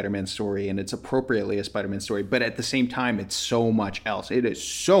writing a Spider-Man story, and it's appropriately a Spider-Man story, but at the same time it's so much else. It is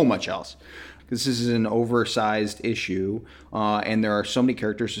so much else. This is an oversized issue, and there are so many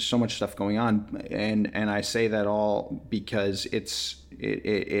characters, there's so much stuff going on, and I say that all because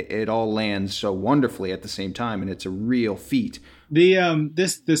it all lands so wonderfully at the same time, and it's a real feat. The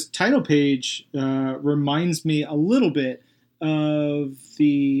this title page reminds me a little bit of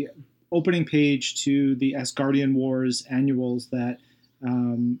the opening page to the Asgardian Wars annuals that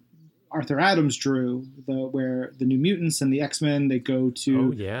Arthur Adams drew, where the New Mutants and the X-Men, they go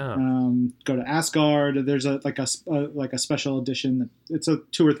to go to Asgard. There's a special edition. It's a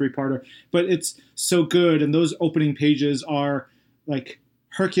 2 or 3 parter, but it's so good. And those opening pages are like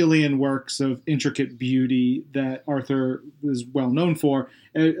Herculean works of intricate beauty that Arthur is well known for.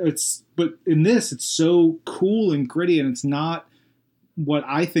 But in this, it's so cool and gritty, and it's not what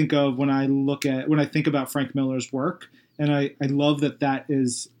I think of when I think about Frank Miller's work. And I love that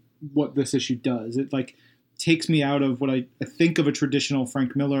is what this issue does. It like takes me out of what I think of a traditional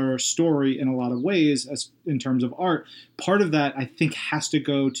Frank Miller story in a lot of ways as in terms of art. Part of that I think has to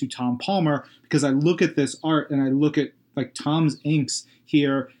go to Tom Palmer, because I look at this art and I look at like Tom's inks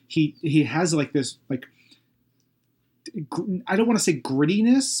here. He has like this, like, I don't want to say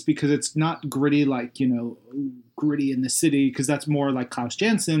grittiness, because it's not gritty like, gritty in the city, because that's more like Klaus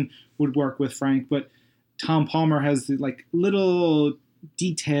Janson would work with Frank. But Tom Palmer has the, like, little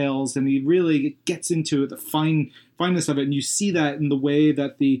details, and he really gets into the fineness of it, and you see that in the way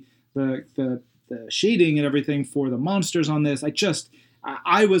that the shading and everything for the monsters on this.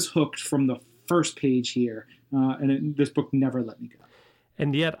 I was hooked from the first page here, and this book never let me go.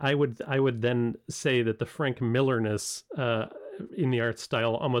 And yet I would then say that the Frank Millerness in the art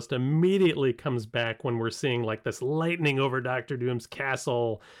style almost immediately comes back when we're seeing like this lightning over Dr. Doom's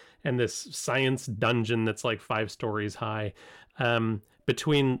castle and this science dungeon that's like 5 stories high.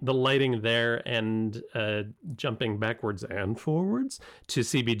 Between the lighting there and jumping backwards and forwards to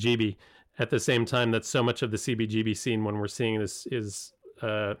CBGB at the same time, that so much of the CBGB scene when we're seeing this is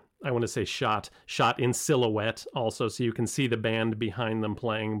I want to say shot in silhouette also, so you can see the band behind them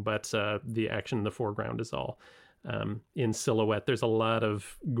playing, but the action in the foreground is all in silhouette. There's a lot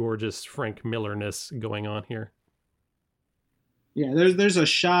of gorgeous Frank Millerness going on here. Yeah, there's a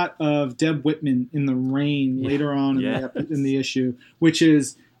shot of Deb Whitman in the rain later on in the issue, which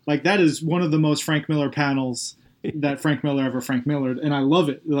is like, that is one of the most Frank Miller panels that Frank Miller ever Frank Millered, and I love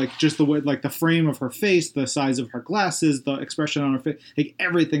it. Like, just the way, like the frame of her face, the size of her glasses, the expression on her face, like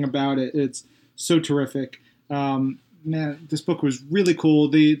everything about it. It's so terrific. Man, this book was really cool.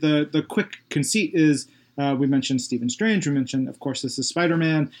 The quick conceit is, we mentioned Stephen Strange. We mentioned, of course, this is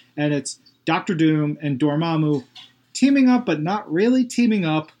Spider-Man, and it's Doctor Doom and Dormammu teaming up, but not really teaming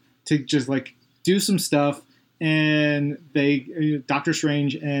up, to just like do some stuff, and Doctor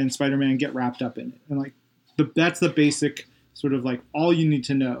Strange and Spider-Man get wrapped up in it, and like that's the basic sort of like all you need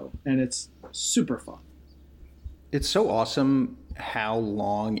to know, and it's super fun. It's so awesome how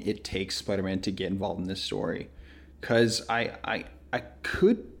long it takes Spider-Man to get involved in this story, because I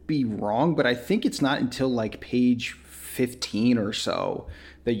could be wrong, but I think it's not until like page 15 or so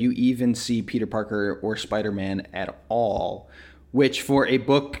that you even see Peter Parker or Spider-Man at all, which for a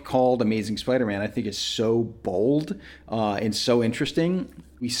book called Amazing Spider-Man, I think is so bold and so interesting.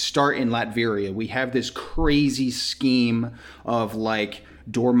 We start in Latveria. We have this crazy scheme of like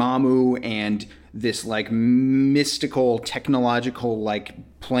Dormammu and this like mystical technological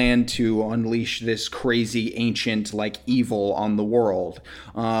like plan to unleash this crazy ancient like evil on the world.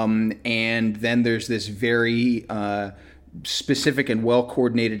 And then there's this very specific and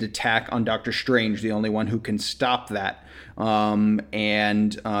well-coordinated attack on Doctor Strange, the only one who can stop that.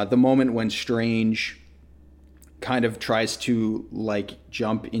 And the moment when Strange kind of tries to like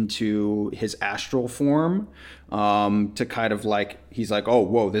jump into his astral form, to kind of like, he's like, oh,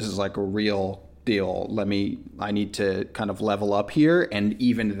 whoa, this is like a real deal. I need to kind of level up here. And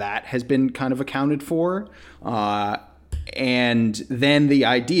even that has been kind of accounted for. And then the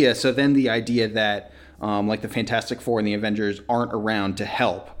idea that like the Fantastic Four and the Avengers aren't around to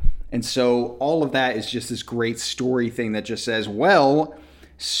help. And so all of that is just this great story thing that just says, well,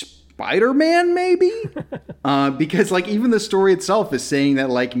 Spider-Man maybe? Because like even the story itself is saying that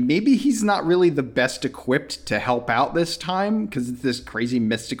like maybe he's not really the best equipped to help out this time, because it's this crazy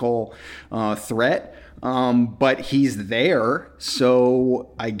mystical threat. But he's there,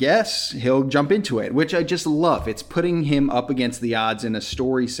 so I guess he'll jump into it, which I just love. It's putting him up against the odds in a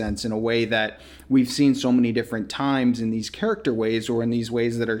story sense, in a way that we've seen so many different times in these character ways, or in these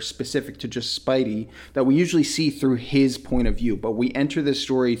ways that are specific to just Spidey, that we usually see through his point of view. But we enter this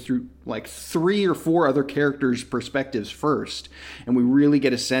story through like 3 or 4 other characters' perspectives first, and we really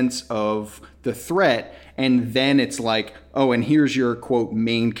get a sense of the threat. And then it's like, oh, and here's your, quote,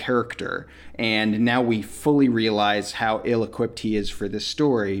 main character. And now we fully realize how ill-equipped he is for this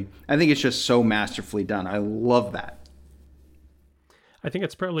story. I think it's just so masterfully done. I love that. I think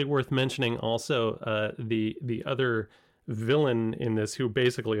it's probably worth mentioning also the other villain in this, who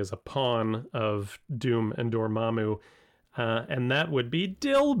basically is a pawn of Doom and Dormammu, and that would be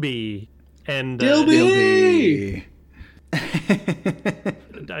Dilby. And Dilby!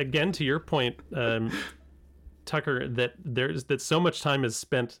 Again, to your point, Tucker, that so much time is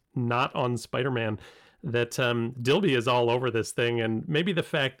spent not on Spider-Man that Dilby is all over this thing, and maybe the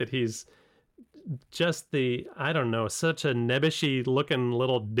fact that he's just such a nebbishy looking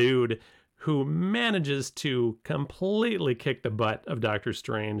little dude who manages to completely kick the butt of Doctor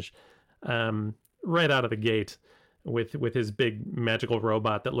Strange right out of the gate with his big magical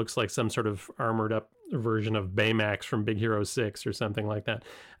robot that looks like some sort of armored up version of Baymax from Big Hero 6 or something like that.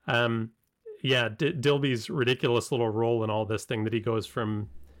 Dilby's ridiculous little role in all this thing, that he goes from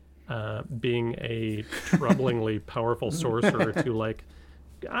being a troublingly powerful sorcerer to like,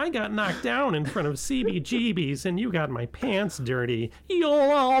 I got knocked down in front of CBGBs and you got my pants dirty. You'll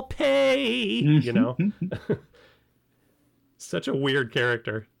all pay, you know? Such a weird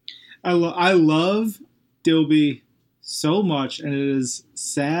character. I love Dilby so much, and it is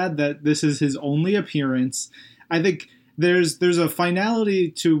sad that this is his only appearance. I think there's a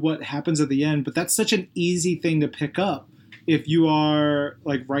finality to what happens at the end, but that's such an easy thing to pick up if you are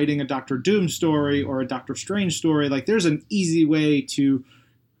like writing a Doctor Doom story or a Doctor Strange story. Like, there's an easy way to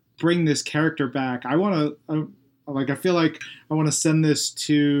bring this character back. I feel like I want to send this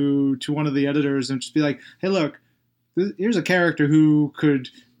to one of the editors and just be like, hey, look, here's a character who could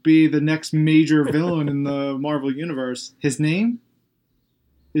be the next major villain in the Marvel Universe. His name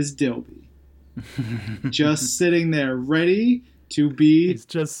is Dilby. Just sitting there, ready to be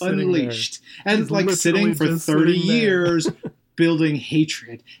unleashed. And like sitting for 30 years, building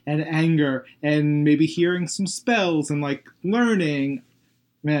hatred and anger and maybe hearing some spells and like learning.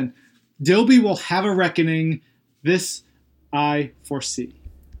 Man, Dilby will have a reckoning. This I foresee.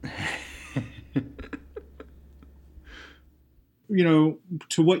 You know,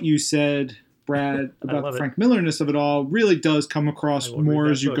 to what you said, Brad, about the Frank Miller-ness of it all really does come across more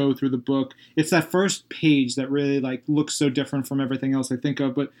as you go through the book. It's that first page that really like looks so different from everything else I think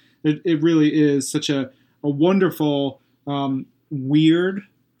of, but it really is such a wonderful, weird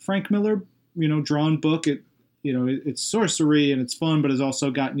Frank Miller, drawn book. It's sorcery and it's fun, but it's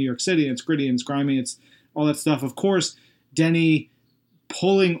also got New York City and it's gritty and it's grimy. It's all that stuff. Of course, Denny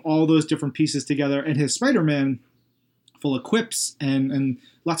pulling all those different pieces together, and his Spider-Man full of quips and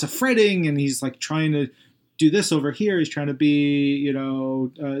lots of fretting, and he's like trying to do this over here. He's trying to be,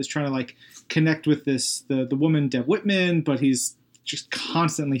 is trying to like connect with the woman Deb Whitman, but he's just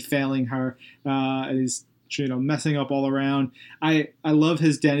constantly failing her. And he's messing up all around. I love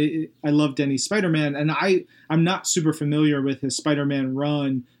his Denny. I love Denny's Spider-Man, and I'm not super familiar with his Spider-Man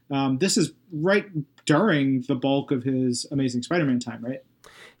run. This is right during the bulk of his Amazing Spider-Man time, right?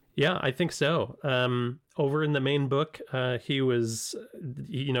 Yeah, I think so. Over in the main book, he was,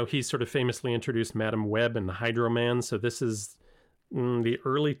 he sort of famously introduced Madam Web and Hydro Man. So this is the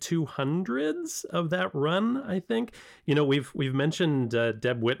early 200s of that run, I think. We've mentioned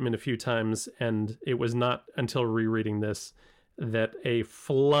Deb Whitman a few times, and it was not until rereading this that a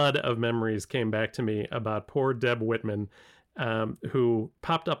flood of memories came back to me about poor Deb Whitman, who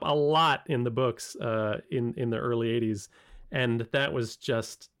popped up a lot in the books in the early 80s. And that was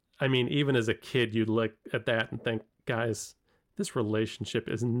just, even as a kid, you'd look at that and think, guys, this relationship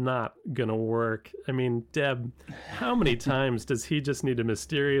is not going to work. Deb, how many times does he just need to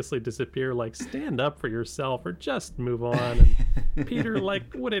mysteriously disappear? Like, stand up for yourself or just move on. And Peter, like,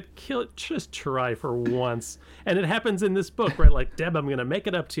 would it kill? Just try for once. And it happens in this book, right? Like, Deb, I'm going to make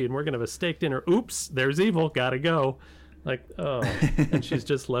it up to you and we're going to have a steak dinner. Oops, there's evil. Gotta go. Like, oh. And she's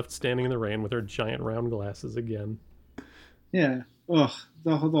just left standing in the rain with her giant round glasses again. Yeah. Ugh,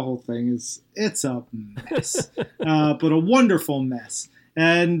 the whole thing it's a mess, but a wonderful mess.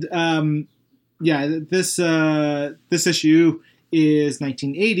 And this issue is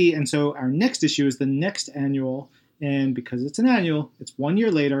 1980, and so our next issue is the next annual. And because it's an annual, it's 1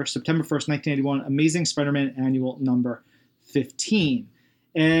 year later, September 1st, 1981, Amazing Spider-Man Annual number 15.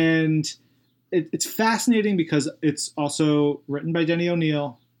 And it's fascinating because it's also written by Denny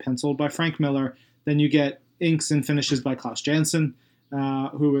O'Neil, penciled by Frank Miller. Then you get inks and finishes by Klaus Janson,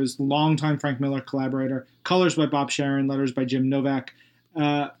 who is longtime Frank Miller collaborator. Colors by Bob Sharon, letters by Jim Novak.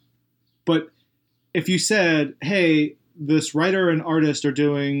 But if you said, hey, this writer and artist are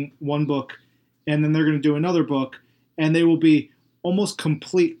doing one book, and then they're going to do another book, and they will be almost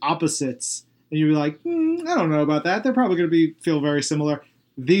complete opposites, and you'd be like, I don't know about that. They're probably going to feel very similar.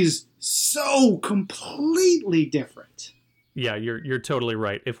 These so completely different. Yeah, you're totally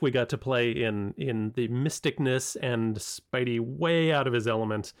right. If we got to play in the mysticness and Spidey way out of his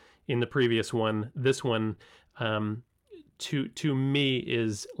element in the previous one, this one, to me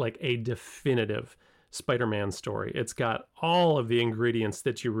is like a definitive Spider-Man story. It's got all of the ingredients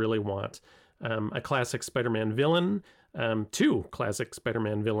that you really want. A classic Spider-Man villain, two classic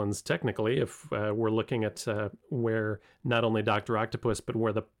Spider-Man villains, technically, if we're looking at where not only Dr. Octopus, but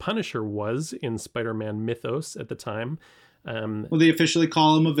where the Punisher was in Spider-Man mythos at the time. Well, they officially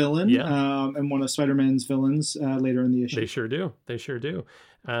call him a villain, yeah. And one of Spider-Man's villains later in the issue. They sure do. They sure do.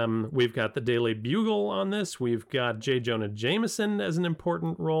 We've got the Daily Bugle on this. We've got J. Jonah Jameson as an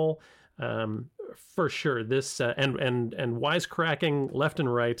important role. For sure. This and wisecracking left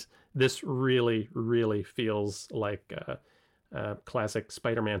and right. This really, really feels like classic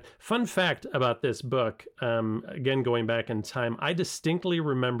Spider-Man. Fun fact about this book, again, going back in time, I distinctly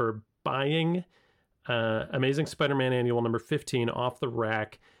remember buying Amazing Spider-Man Annual number 15 off the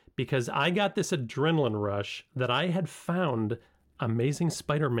rack because I got this adrenaline rush that I had found Amazing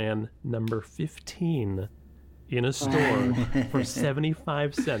Spider-Man number 15 in a store for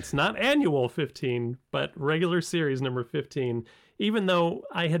 75 cents. Not annual 15, but regular series number 15. Even though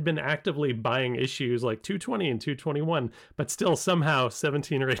I had been actively buying issues like 220 and 221, but still somehow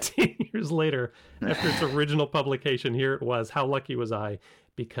 17 or 18 years later, after its original publication, here it was. How lucky was I?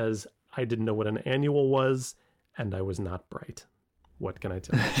 Because I didn't know what an annual was, and I was not bright. What can I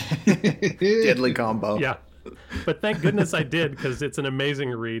tell you? Deadly combo. Yeah. But thank goodness I did, because it's an amazing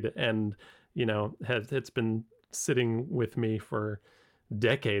read, and, you know, it's been sitting with me for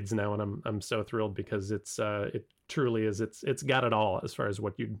decades now, and I'm so thrilled because it truly is. It's got it all as far as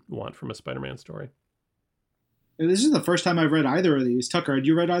what you'd want from a Spider-Man story. This is the first time I've read either of these. Tucker, had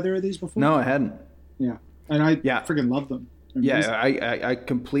you read either of these before? No, I hadn't. Yeah, and I freaking love them. I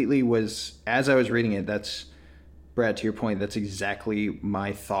completely was, as I was reading it, that's, Brad, to your point, that's exactly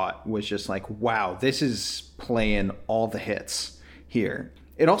my thought, was just like, wow, this is playing all the hits here.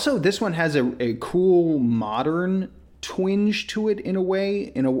 It also, this one has a cool modern twinge to it in a way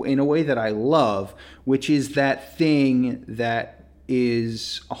that I love, which is that thing that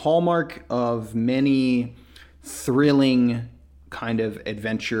is a hallmark of many thrilling kind of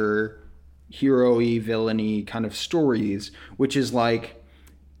adventure, hero-y, villainy kind of stories, which is like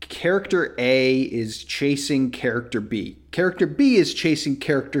character A is chasing character B. Character B is chasing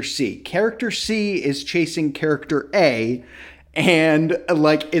character C. Character C is chasing character A. And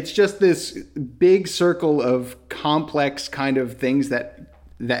like, it's just this big circle of complex kind of things that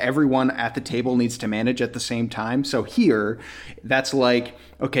everyone at the table needs to manage at the same time. So here, that's like,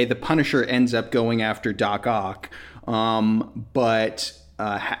 okay, the Punisher ends up going after Doc Ock, but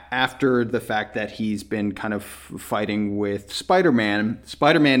after the fact that he's been kind of fighting with Spider-Man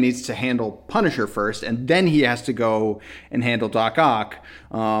needs to handle Punisher first, and then he has to go and handle Doc Ock.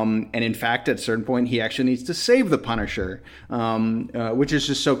 And in fact, at a certain point, he actually needs to save the Punisher, which is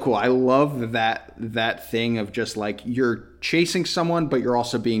just so cool. I love that thing of just like, you're chasing someone, but you're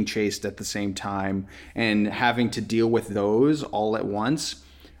also being chased at the same time, and having to deal with those all at once.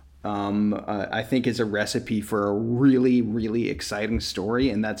 I think is a recipe for a really, really exciting story,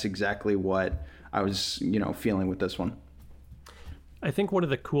 and that's exactly what I was, feeling with this one. I think one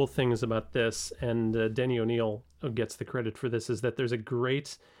of the cool things about this, and Denny O'Neil gets the credit for this, is that there's a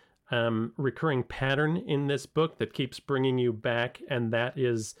great recurring pattern in this book that keeps bringing you back, and that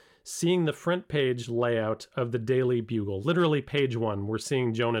is seeing the front page layout of the Daily Bugle. Literally page 1, we're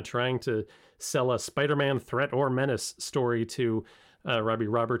seeing Jonah trying to sell a Spider-Man threat or menace story to Robbie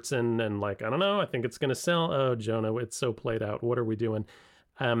Robertson, and like, I don't know, I think it's going to sell. Oh, Jonah, it's so played out. What are we doing?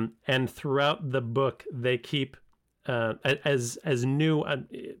 And throughout the book, they keep, as new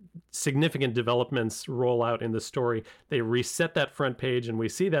significant developments roll out in the story, they reset that front page, and we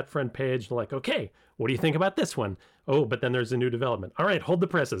see that front page, and like, okay, what do you think about this one? Oh, but then there's a new development. All right, hold the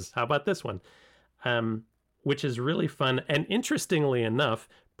presses. How about this one? Which is really fun. And interestingly enough,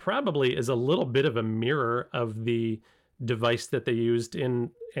 probably is a little bit of a mirror of the device that they used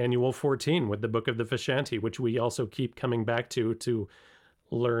in Annual 14 with the Book of the Vishanti, which we also keep coming back to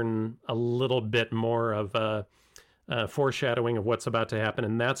learn a little bit more of foreshadowing of what's about to happen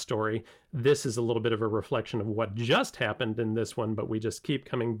in that story. This is a little bit of a reflection of what just happened in this one, but we just keep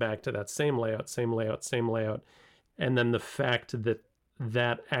coming back to that same layout. And then the fact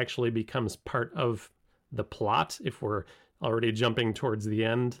that actually becomes part of the plot, if we're already jumping towards the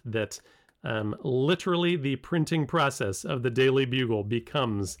end, that literally the printing process of the Daily Bugle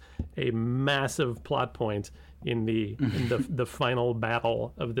becomes a massive plot point in the final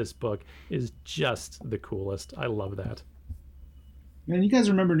battle of this book is just the coolest. I love that. Man, you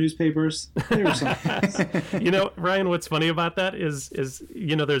guys remember newspapers? Ryan, what's funny about that is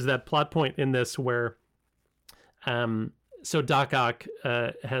there's that plot point in this where so Doc Ock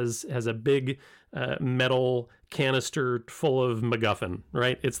has a big metal canister full of MacGuffin,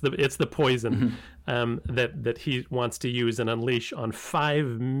 right? It's the poison that he wants to use and unleash on 5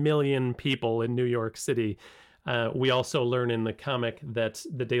 million people in New York City. We also learn in the comic that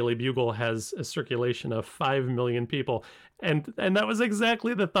the Daily Bugle has a circulation of 5 million people, and that was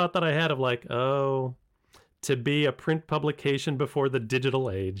exactly the thought that I had of like, oh, to be a print publication before the digital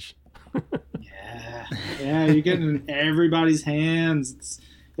age. Yeah, you're getting in everybody's hands.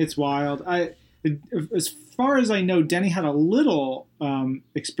 It's wild. As far as I know, Denny had a little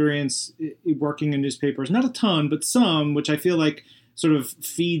experience working in newspapers, not a ton, but some, which I feel like sort of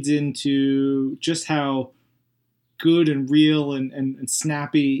feeds into just how good and real and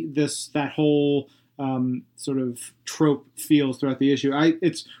snappy that whole sort of trope feels throughout the issue.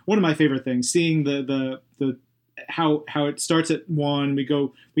 It's one of my favorite things, seeing the how it starts at one,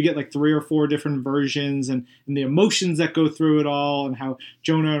 we get like 3 or 4 different versions and the emotions that go through it all, and how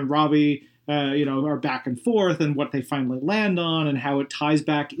Jonah and Robbie are back and forth, and what they finally land on, and how it ties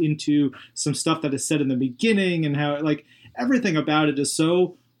back into some stuff that is said in the beginning, and how like everything about it is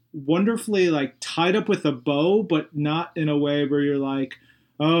so wonderfully like tied up with a bow, but not in a way where you're like,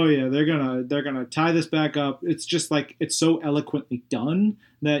 oh yeah, they're gonna tie this back up. It's just like, it's so eloquently done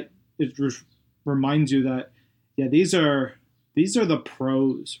that it reminds you that, yeah, these are the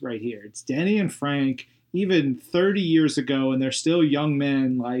pros right here. It's Denny and Frank, even 30 years ago, and they're still young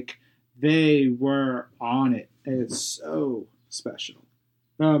men. Like, they were on it. And it's so special.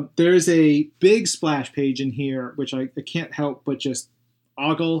 There's a big splash page in here, which I can't help but just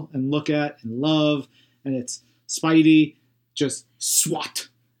ogle and look at and love. And it's Spidey just SWAT.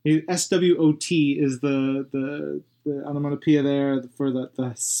 SWOT is the onomatopoeia there for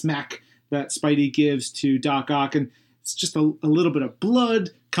the smack that Spidey gives to Doc Ock, and it's just a little bit of blood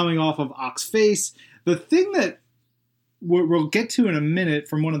coming off of Ock's face. The thing that we'll get to in a minute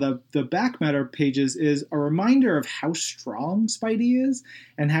from one of the back matter pages is a reminder of how strong Spidey is,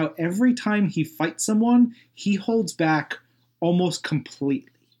 and how every time he fights someone, he holds back almost completely.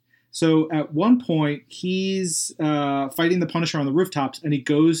 So at one point, he's fighting the Punisher on the rooftops, and he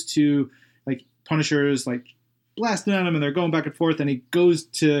goes to, like, Punisher's like blasting at him, and they're going back and forth, and he goes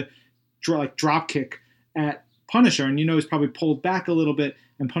to drop kick at Punisher, and he's probably pulled back a little bit,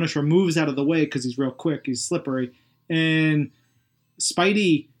 and Punisher moves out of the way because he's real quick, he's slippery, and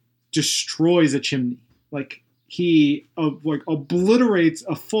Spidey destroys a chimney. Like, he obliterates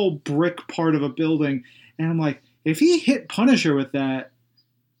a full brick part of a building, and I'm like, if he hit Punisher with that,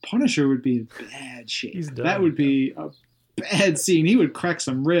 Punisher would be in bad shape. That would be a bad scene. He would crack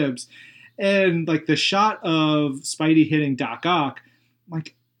some ribs. And like the shot of Spidey hitting Doc Ock,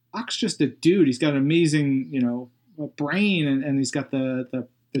 like, Ock's just a dude. He's got an amazing, brain, and he's got the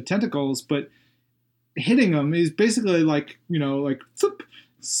tentacles, but hitting him is basically like, thump,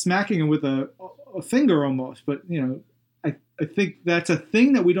 smacking him with a finger almost. But, I think that's a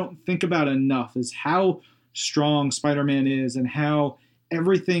thing that we don't think about enough, is how strong Spider-Man is, and how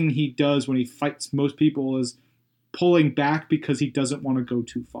everything he does when he fights most people is pulling back because he doesn't want to go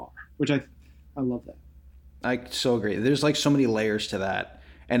too far, which I love that. I so agree. There's like so many layers to that.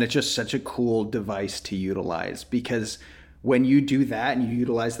 And it's just such a cool device to utilize, because when you do that and you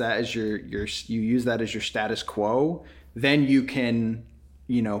utilize that as you use that as your status quo, then you can,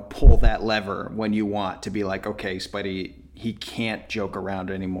 pull that lever when you want to be like, okay, Spidey, he can't joke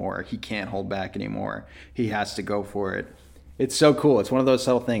around anymore. He can't hold back anymore. He has to go for it. It's so cool. It's one of those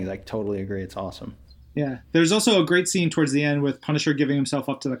subtle things. I totally agree. It's awesome. Yeah. There's also a great scene towards the end with Punisher giving himself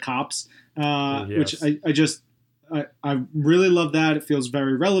up to the cops, yes. Which I really love that. It feels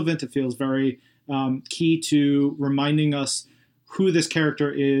very relevant. It feels very key to reminding us who this character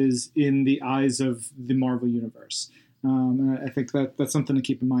is in the eyes of the Marvel Universe. And I think that's something to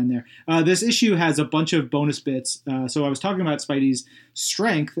keep in mind there. This issue has a bunch of bonus bits. So I was talking about Spidey's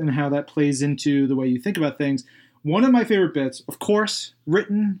strength and how that plays into the way you think about things. One of my favorite bits, of course,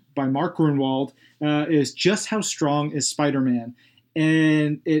 written by Mark Gruenwald, is just how strong is Spider-Man.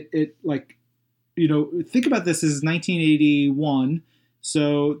 And it think about this as 1981,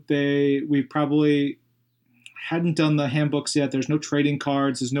 so we probably hadn't done the handbooks yet. There's no trading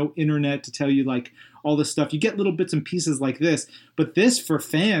cards. There's no internet to tell you like all this stuff. You get little bits and pieces like this, but this for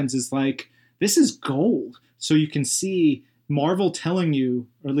fans is like, this is gold. So you can see Marvel telling you,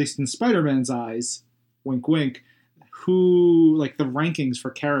 or at least in Spider-Man's eyes, wink, wink, who like the rankings for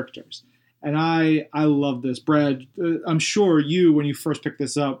characters. And I love this. Brad, I'm sure you, when you first picked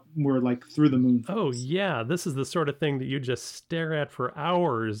this up, were like through the moon. Oh, yeah. This is the sort of thing that you just stare at for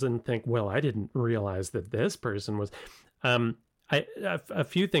hours and think, well, I didn't realize that this person was. A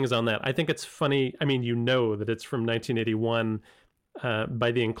few things on that. I think it's funny. I mean, that it's from 1981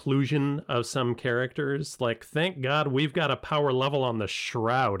 by the inclusion of some characters. Like, thank God we've got a power level on the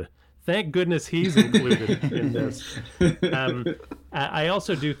Shroud. Thank goodness he's included in this. I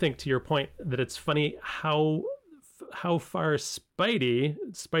also do think, to your point, that it's funny how far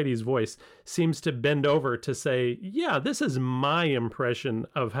Spidey's voice seems to bend over to say, yeah, this is my impression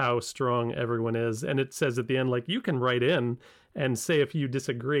of how strong everyone is. And it says at the end, like, you can write in and say if you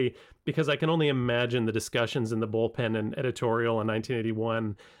disagree, because I can only imagine the discussions in the bullpen and editorial in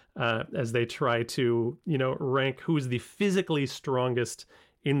 1981 as they try to, rank who's the physically strongest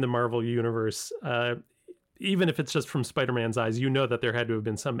in the Marvel universe. Even if it's just from Spider-Man's eyes, that there had to have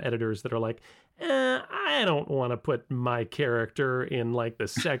been some editors that are like, I don't want to put my character in like the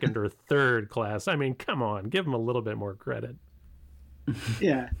second or third class. I mean, come on, give him a little bit more credit.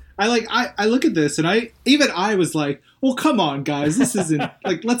 Yeah. I look at this and I was like, well, come on, guys, this isn't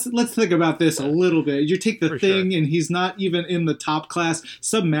like, let's think about this a little bit. You take the Thing, and he's not even in the top class.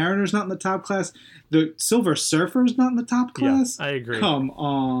 Submariner's not in the top class. The Silver Surfer's not in the top class. Yeah, I agree. Come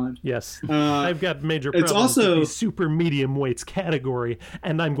on. Yes. I've got major problems with the super medium weights category,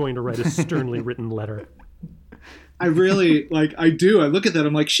 and I'm going to write a sternly written letter. I really, I do. I look at that,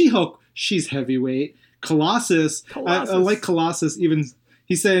 I'm like, She-Hulk, she's heavyweight. Colossus. I like Colossus. Even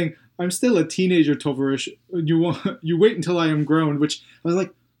he's saying, I'm still a teenager, Tovarish. You wait until I am grown, which I was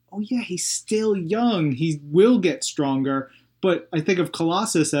like, oh yeah, he's still young. He will get stronger. But I think of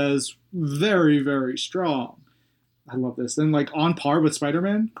Colossus as very, very strong. I love this. And on par with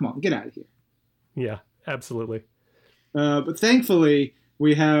Spider-Man. Come on, get out of here. Yeah, absolutely. But thankfully,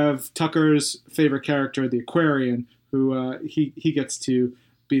 we have Tucker's favorite character, the Aquarian, who he gets to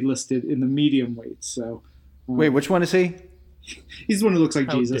be listed in the medium weight. So, wait, which one is he? He's the one who looks like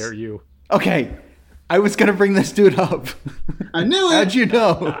How Jesus. How dare you? Okay, I was gonna bring this dude up. I knew it. How'd you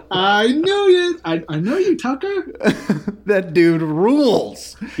know? I knew it. I know you, Tucker. That dude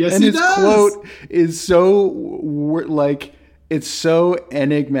rules. Yes, and he his does. quote is so it's so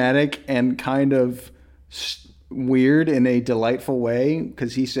enigmatic and kind of weird in a delightful way,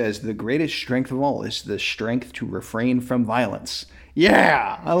 because he says the greatest strength of all is the strength to refrain from violence.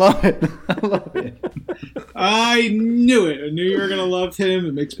 Yeah, I love it. I love it. I knew it. I knew you were going to love him.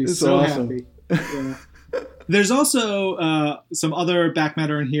 It makes me so awesome. happy. Yeah. There's also some other back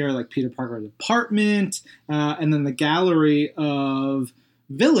matter in here, like Peter Parker's apartment, and then the gallery of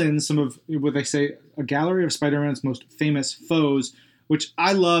villains, some of what they say, a gallery of Spider-Man's most famous foes, which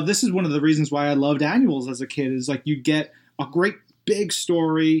I love. This is one of the reasons why I loved annuals as a kid, is you get a great big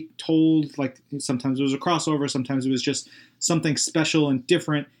story told, sometimes it was a crossover, sometimes it was just something special and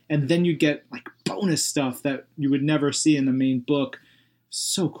different, and then you get bonus stuff that you would never see in the main book.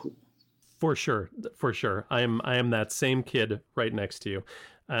 So cool. For sure. I am that same kid right next to you.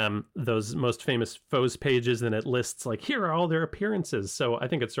 Those most famous foes pages, and it lists here are all their appearances. So I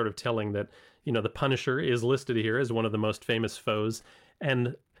think it's sort of telling that, the Punisher is listed here as one of the most famous foes,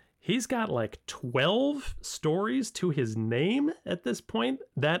 and he's got 12 stories to his name at this point.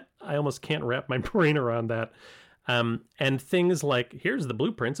 That I almost can't wrap my brain around that. And things like, here's the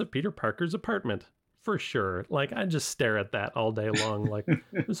blueprints of Peter Parker's apartment. For sure. I just stare at that all day long.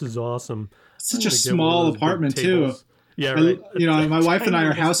 This is awesome. Such a small apartment too. Yeah, right. My wife and I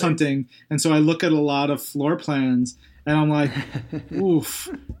are house hunting, and so I look at a lot of floor plans, and I'm like, oof,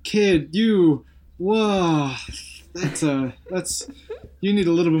 kid, whoa, that's you need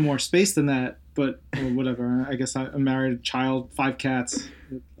a little bit more space than that. But whatever. I guess I'm married, child, 5 cats.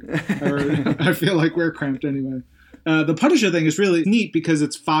 I feel like we're cramped anyway. The Punisher thing is really neat because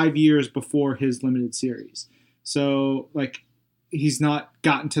it's 5 years before his limited series. So, he's not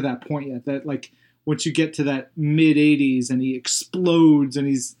gotten to that point yet. That, once you get to that mid-'80s and he explodes and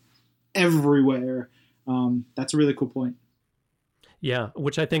he's everywhere, that's a really cool point. Yeah,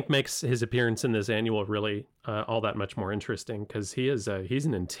 which I think makes his appearance in this annual really all that much more interesting, because he's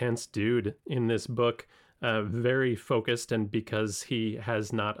an intense dude in this book, very focused, and because he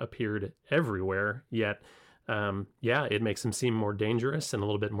has not appeared everywhere yet, it makes him seem more dangerous and a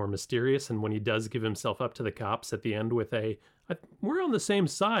little bit more mysterious. And when he does give himself up to the cops at the end with we're on the same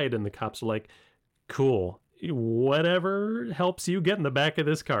side, and the cops are like, cool, whatever helps you get in the back of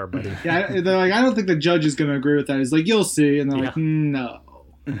this car, buddy. Yeah, they're like, I don't think the judge is going to agree with that. He's like, you'll see. And they're like, no.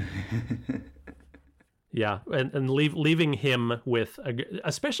 Yeah, and leaving him with,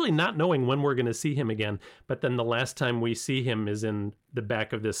 especially not knowing when we're going to see him again. But then the last time we see him is in the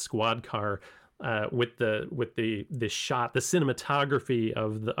back of this squad car, with the shot, the cinematography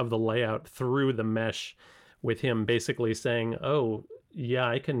of the layout through the mesh, with him basically saying, "Oh, yeah,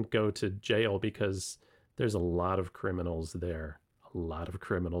 I can go to jail because there's a lot of criminals there." lot of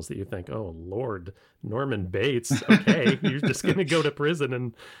criminals that you think, oh, Lord, Norman Bates. Okay, you're just going to go to prison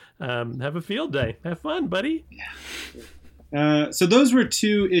and have a field day. Have fun, buddy. Yeah. So those were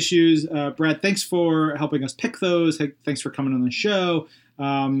 2 issues. Brad, thanks for helping us pick those. Thanks for coming on the show,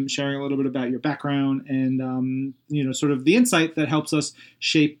 sharing a little bit about your background and, sort of the insight that helps us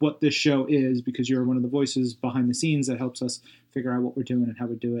shape what this show is, because you're one of the voices behind the scenes that helps us figure out what we're doing and how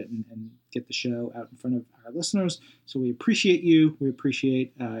we do it and get the show out in front of our listeners. So we appreciate you. We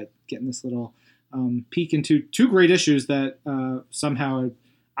appreciate getting this little peek into 2 great issues that somehow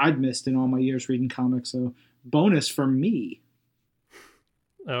I'd missed in all my years reading comics. So bonus for me.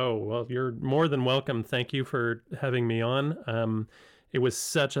 Oh, well, you're more than welcome. Thank you for having me on. It was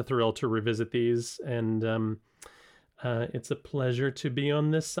such a thrill to revisit these, and it's a pleasure to be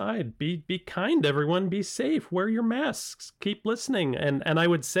on this side. Be kind, everyone. Be safe. Wear your masks. Keep listening. And I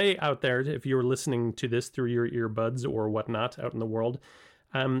would say out there, if you're listening to this through your earbuds or whatnot out in the world,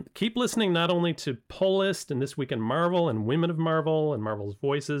 keep listening not only to Pull List and This Week in Marvel and Women of Marvel and Marvel's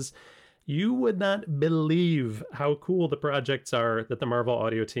Voices. You would not believe how cool the projects are that the Marvel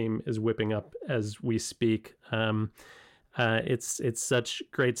audio team is whipping up as we speak. It's such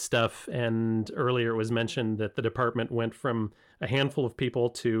great stuff. And earlier it was mentioned that the department went from a handful of people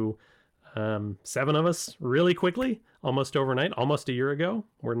to 7 of us really quickly, almost overnight, almost a year ago.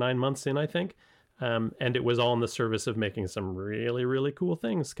 We're 9 months in, I think. And it was all in the service of making some really, really cool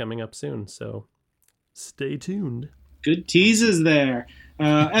things coming up soon. So stay tuned. Good teases there.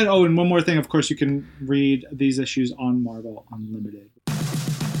 And one more thing, of course, you can read these issues on Marvel Unlimited.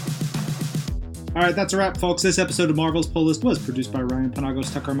 All right, that's a wrap, folks. This episode of Marvel's Pull List was produced by Ryan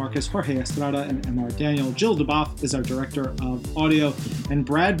Penagos, Tucker Marcus, Jorge Estrada, and MR Daniel. Jill DeBoff is our director of audio, and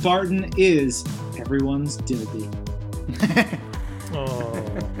Brad Barton is everyone's Dilby.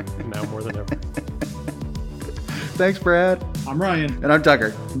 Oh, now more than ever. Thanks, Brad. I'm Ryan. And I'm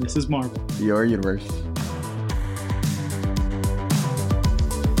Tucker. And this is Marvel, Your Universe.